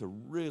place to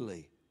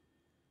really,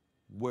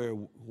 where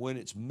when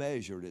it's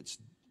measured,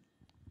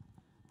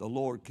 the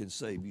Lord can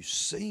say, have you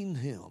seen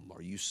him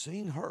or you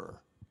seen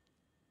her?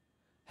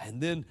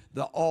 And then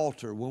the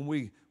altar, when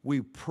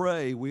we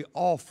pray, we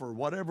offer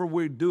whatever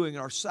we're doing,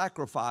 our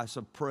sacrifice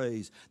of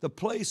praise. The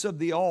place of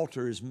the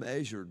altar is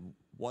measured.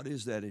 What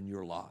is that in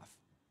your life?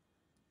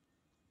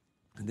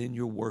 And then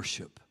your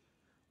worship.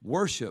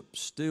 Worship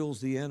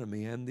stills the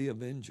enemy and the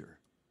avenger.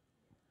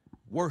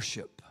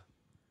 Worship.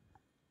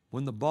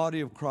 When the body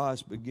of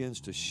Christ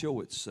begins to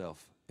show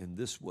itself in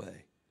this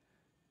way,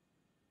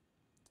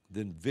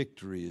 then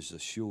victory is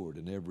assured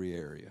in every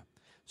area.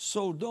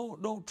 So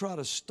don't try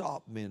to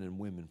stop men and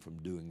women from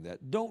doing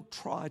that. Don't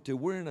try to.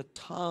 We're in a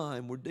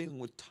time, we're dealing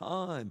with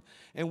time,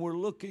 and we're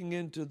looking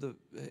into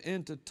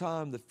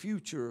time, the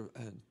future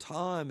and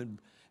time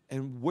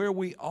and where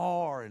we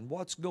are and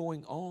what's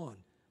going on.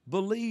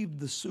 Believe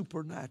the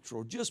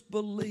supernatural. Just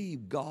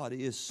believe God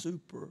is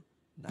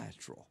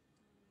supernatural.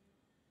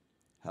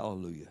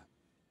 Hallelujah.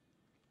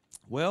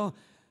 Well,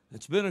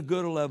 It's been a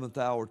good 11th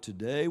hour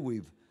today.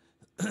 We've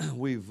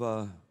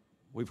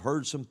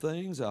heard some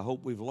things. I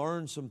hope we've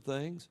learned some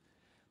things.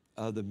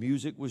 The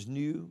music was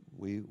new.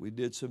 We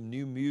did some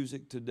new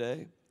music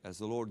today as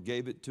the Lord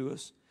gave it to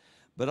us.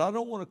 But I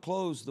don't want to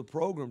close the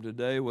program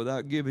today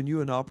without giving you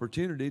an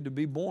opportunity to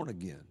be born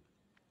again.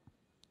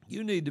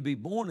 You need to be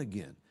born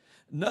again.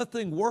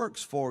 Nothing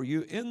works for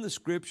you in the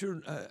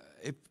Scripture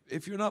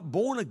if you're not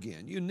born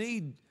again. You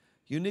need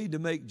to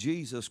make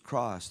Jesus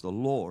Christ the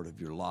Lord of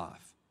your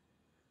life.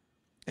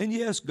 And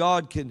yes,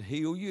 God can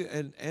heal you,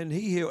 and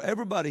He healed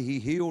everybody. He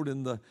healed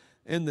in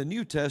the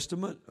New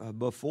Testament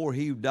before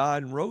He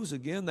died and rose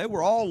again. They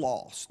were all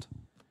lost.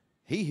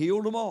 He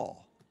healed them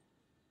all.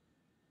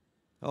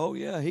 Oh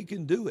yeah, He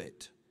can do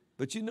it.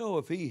 But you know,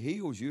 if He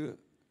heals you,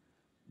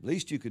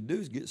 least you could do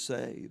is get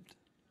saved.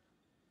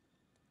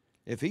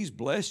 If He's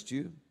blessed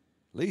you,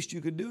 least you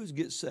could do is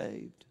get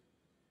saved.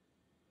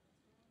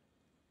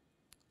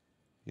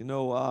 You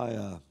know,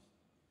 I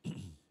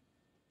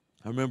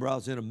remember I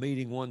was in a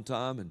meeting one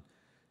time,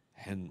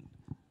 and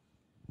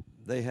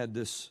they had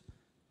this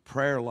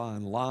prayer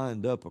line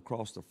lined up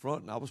across the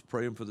front, and I was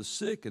praying for the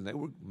sick,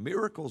 and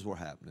miracles were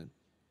happening.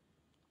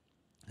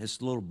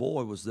 This little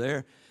boy was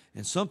there,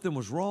 and something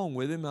was wrong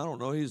with him. I don't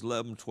know, he's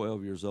 11,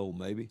 12 years old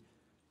maybe.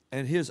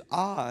 And his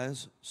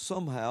eyes,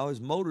 somehow,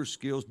 his motor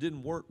skills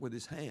didn't work with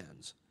his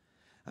hands.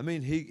 I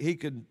mean, he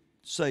could,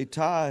 say,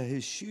 tie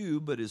his shoe,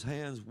 but his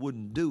hands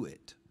wouldn't do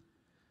it.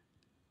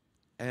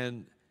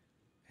 And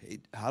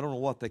I don't know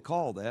what they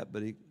call that,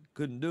 but he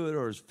couldn't do it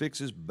or fix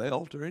his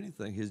belt or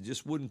anything. He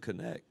just wouldn't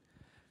connect.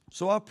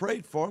 So I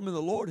prayed for him, and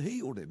the Lord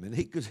healed him, and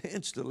he could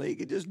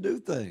just do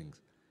things.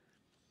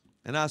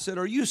 And I said,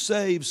 "Are you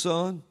saved,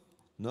 son?"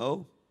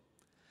 "No."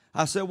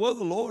 I said, "Well,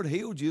 the Lord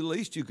healed you. The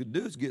least you could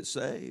do is get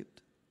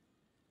saved."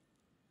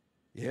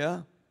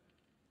 "Yeah."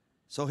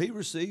 So he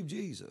received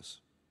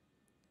Jesus.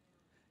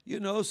 You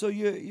know, so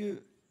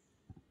He'll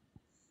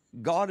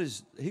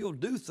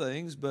do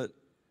things, but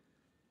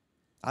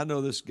I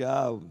know this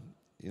guy,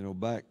 you know,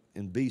 back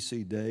in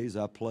BC days,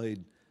 I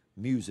played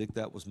music.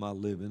 That was my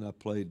living. I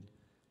played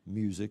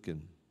music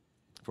and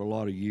for a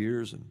lot of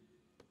years.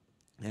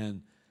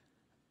 And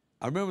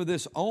I remember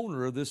this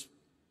owner of this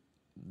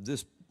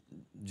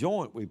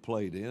joint we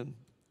played in,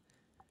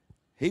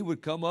 he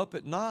would come up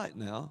at night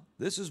now.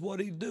 This is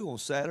what he'd do on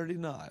Saturday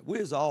night. We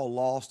was all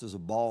lost as a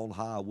ball in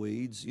high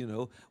weeds, you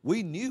know.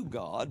 We knew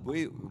God.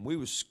 We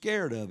was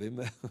scared of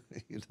Him,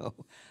 you know.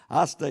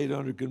 I stayed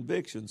under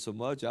conviction so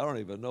much, I don't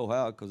even know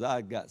how, because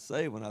I got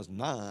saved when I was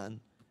 9,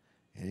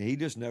 and He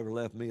just never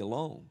left me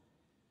alone.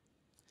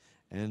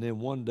 And then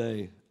one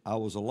day I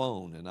was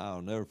alone, and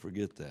I'll never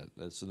forget that.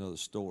 That's another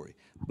story.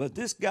 But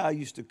this guy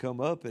used to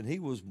come up, and he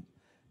was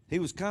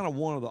kind of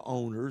one of the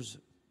owners.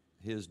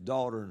 His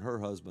daughter and her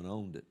husband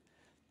owned it.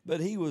 But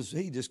he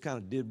just kind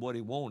of did what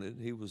he wanted.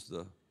 He was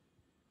the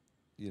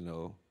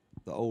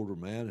older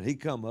man. And he'd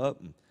come up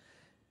and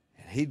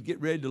he'd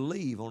get ready to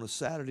leave on a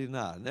Saturday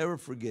night. I'll never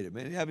forget it,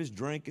 man. He'd have his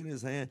drink in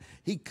his hand.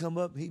 He'd come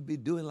up and he'd be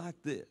doing like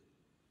this.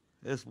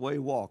 That's the way he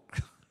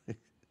walked.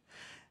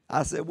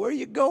 I said, "Where are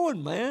you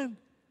going, man?"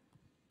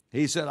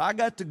 He said, "I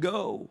got to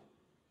go.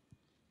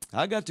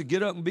 I got to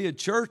get up and be at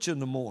church in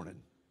the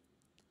morning."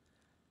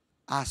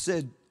 I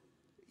said,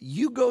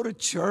 "You go to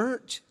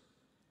church?"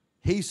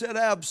 He said,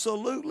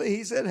 "Absolutely."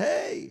 He said,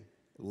 "Hey,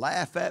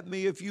 laugh at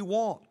me if you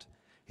want."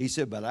 He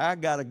said, "But I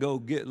got to go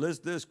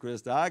listen to this,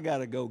 Krista, I got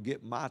to go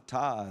get my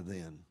tithe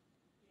in."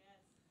 Yes.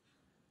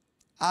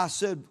 I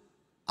said,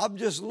 I'm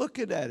just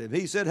looking at him.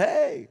 He said,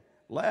 "Hey,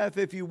 laugh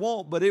if you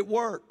want, but it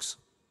works.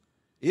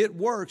 It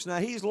works." Now,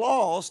 he's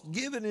lost,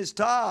 giving his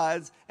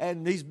tithes,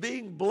 and he's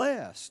being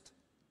blessed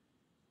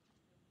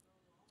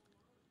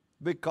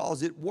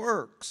because it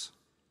works.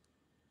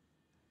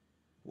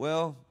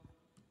 Well,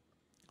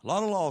 a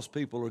lot of lost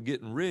people are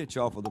getting rich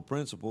off of the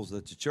principles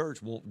that the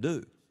church won't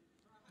do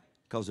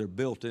because they're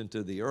built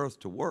into the earth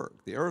to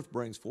work. The earth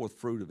brings forth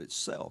fruit of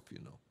itself, you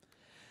know.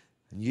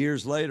 And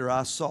years later,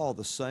 I saw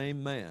the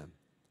same man,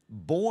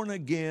 born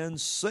again,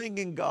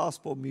 singing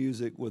gospel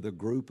music with a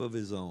group of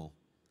his own.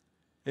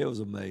 It was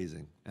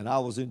amazing. And I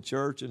was in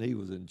church and he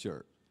was in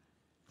church.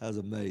 That was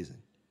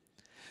amazing.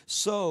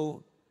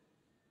 So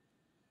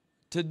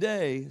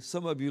today,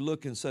 some of you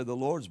look and say, "The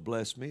Lord's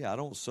blessed me. I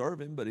don't serve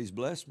Him, but He's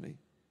blessed me.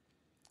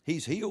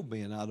 He's healed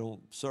me and I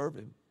don't serve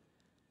Him."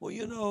 Well,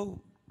 you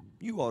know,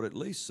 you ought to at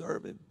least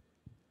serve Him.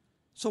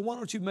 So why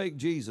don't you make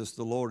Jesus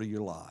the Lord of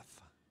your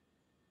life?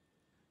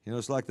 You know,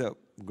 it's like that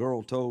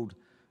girl told,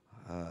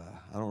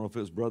 I don't know if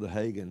it was Brother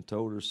Hagin,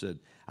 told her, said,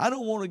 "I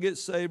don't want to get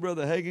saved,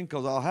 Brother Hagin,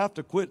 because I'll have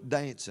to quit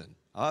dancing.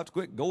 I'll have to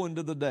quit going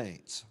to the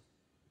dance."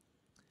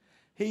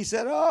 He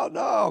said, "Oh,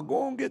 no,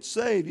 go and get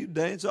saved. You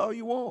dance all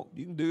you want.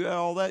 You can do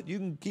all that. You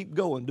can keep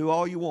going, do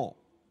all you want.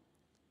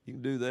 You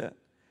can do that."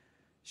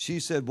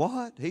 She said,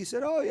 "What?" He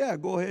said, "Oh, yeah,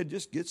 go ahead,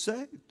 just get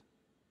saved.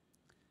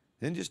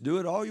 Then just do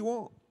it all you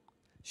want."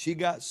 She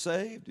got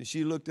saved, and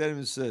she looked at him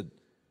and said,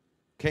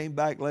 came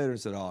back later and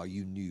said, "Oh,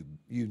 you knew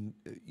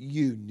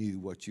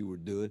what you were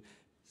doing."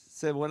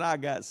 Said, "When I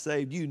got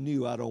saved, you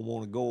knew I don't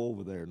want to go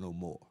over there no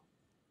more."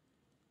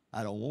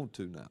 I don't want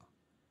to now.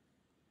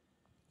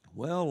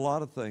 Well, a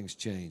lot of things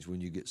change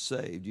when you get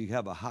saved. You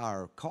have a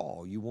higher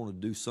call. You want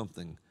to do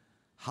something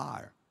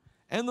higher.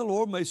 And the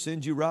Lord may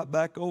send you right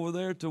back over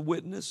there to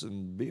witness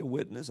and be a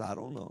witness. I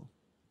don't know.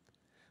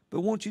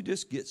 But won't you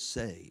just get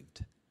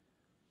saved?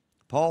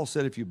 Paul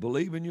said, if you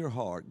believe in your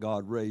heart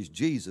God raised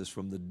Jesus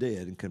from the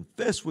dead and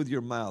confess with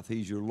your mouth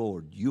He's your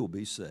Lord, you'll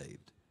be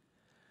saved.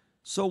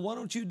 So why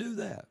don't you do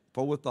that?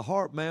 For with the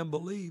heart man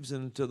believes,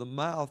 and to the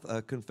mouth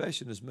a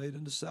confession is made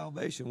unto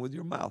salvation with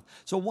your mouth.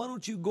 So why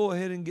don't you go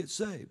ahead and get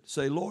saved?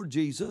 Say, Lord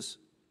Jesus,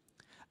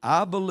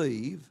 I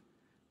believe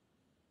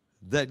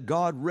that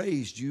God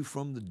raised you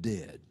from the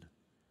dead.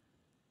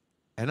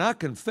 And I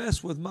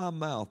confess with my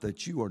mouth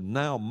that you are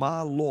now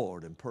my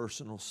Lord and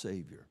personal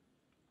Savior.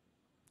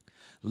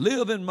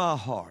 Live in my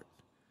heart.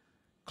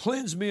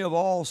 Cleanse me of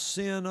all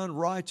sin,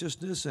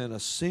 unrighteousness, and a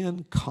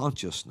sin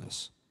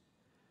consciousness.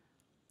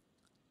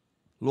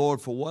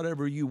 Lord, for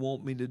whatever you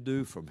want me to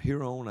do from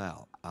here on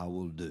out, I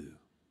will do.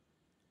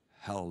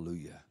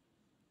 Hallelujah.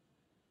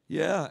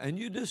 Yeah, and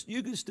you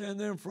can stand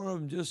there in front of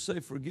him and just say,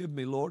 forgive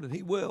me, Lord, and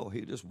he will.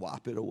 He'll just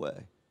wipe it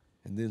away.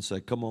 And then say,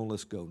 come on,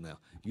 let's go now.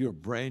 You're a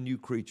brand new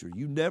creature.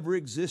 You never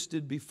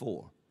existed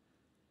before.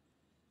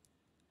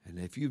 And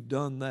if you've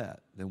done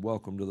that, then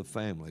welcome to the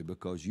family,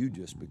 because you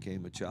just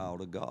became a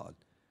child of God.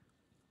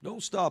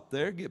 Don't stop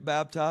there. Get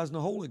baptized in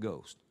the Holy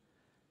Ghost.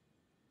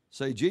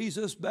 Say,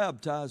 Jesus,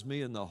 baptize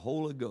me in the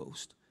Holy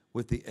Ghost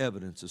with the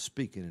evidence of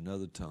speaking in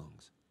other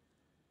tongues.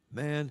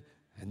 Man,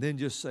 and then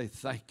just say,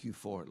 thank you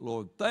for it,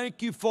 Lord.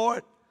 Thank you for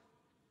it.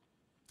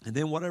 And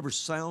then whatever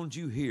sounds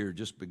you hear,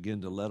 just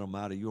begin to let them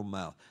out of your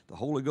mouth. The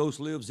Holy Ghost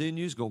lives in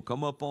you. It's going to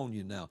come up on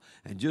you now.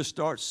 And just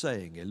start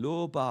saying,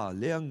 Eloba,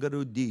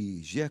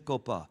 leangarudi,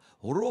 jekopa,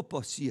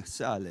 ropa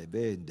siasale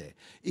vende,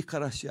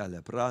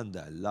 ikarasiale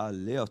pranda, la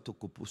leoto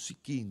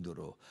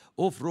kupusikindoro,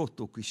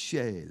 ofroto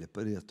kishele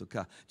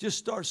peretoka. Just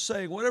start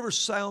saying whatever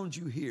sound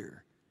you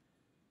hear.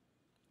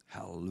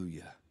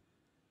 Hallelujah.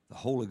 The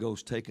Holy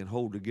Ghost taking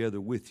hold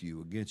together with you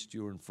against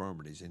your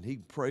infirmities. And He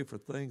can pray for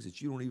things that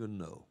you don't even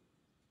know.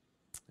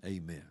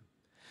 Amen.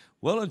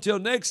 Well, until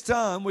next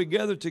time we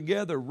gather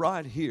together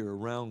right here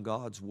around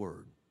God's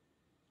Word,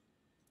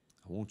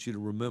 I want you to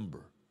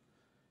remember.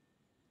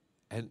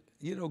 And,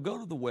 go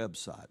to the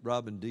website,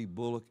 Robin D.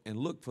 Bullock, and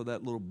look for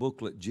that little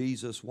booklet,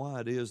 Jesus,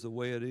 Why It Is the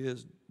Way It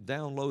Is.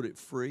 Download it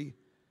free.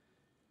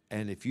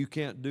 And if you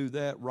can't do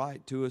that,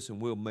 write to us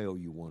and we'll mail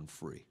you one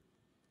free.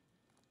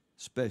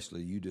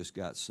 Especially you just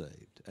got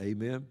saved.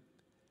 Amen.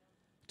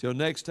 Till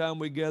next time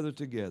we gather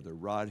together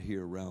right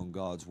here around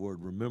God's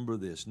Word, remember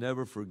this.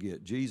 Never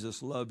forget,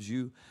 Jesus loves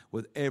you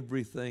with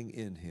everything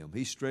in Him.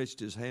 He stretched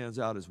His hands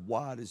out as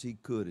wide as He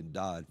could and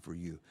died for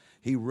you.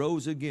 He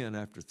rose again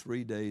after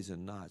 3 days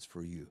and nights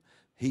for you.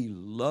 He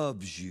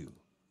loves you.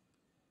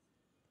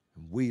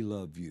 And we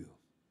love you.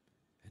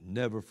 And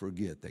never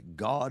forget that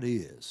God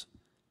is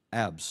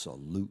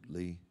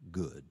absolutely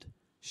good.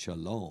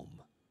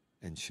 Shalom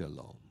and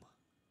shalom.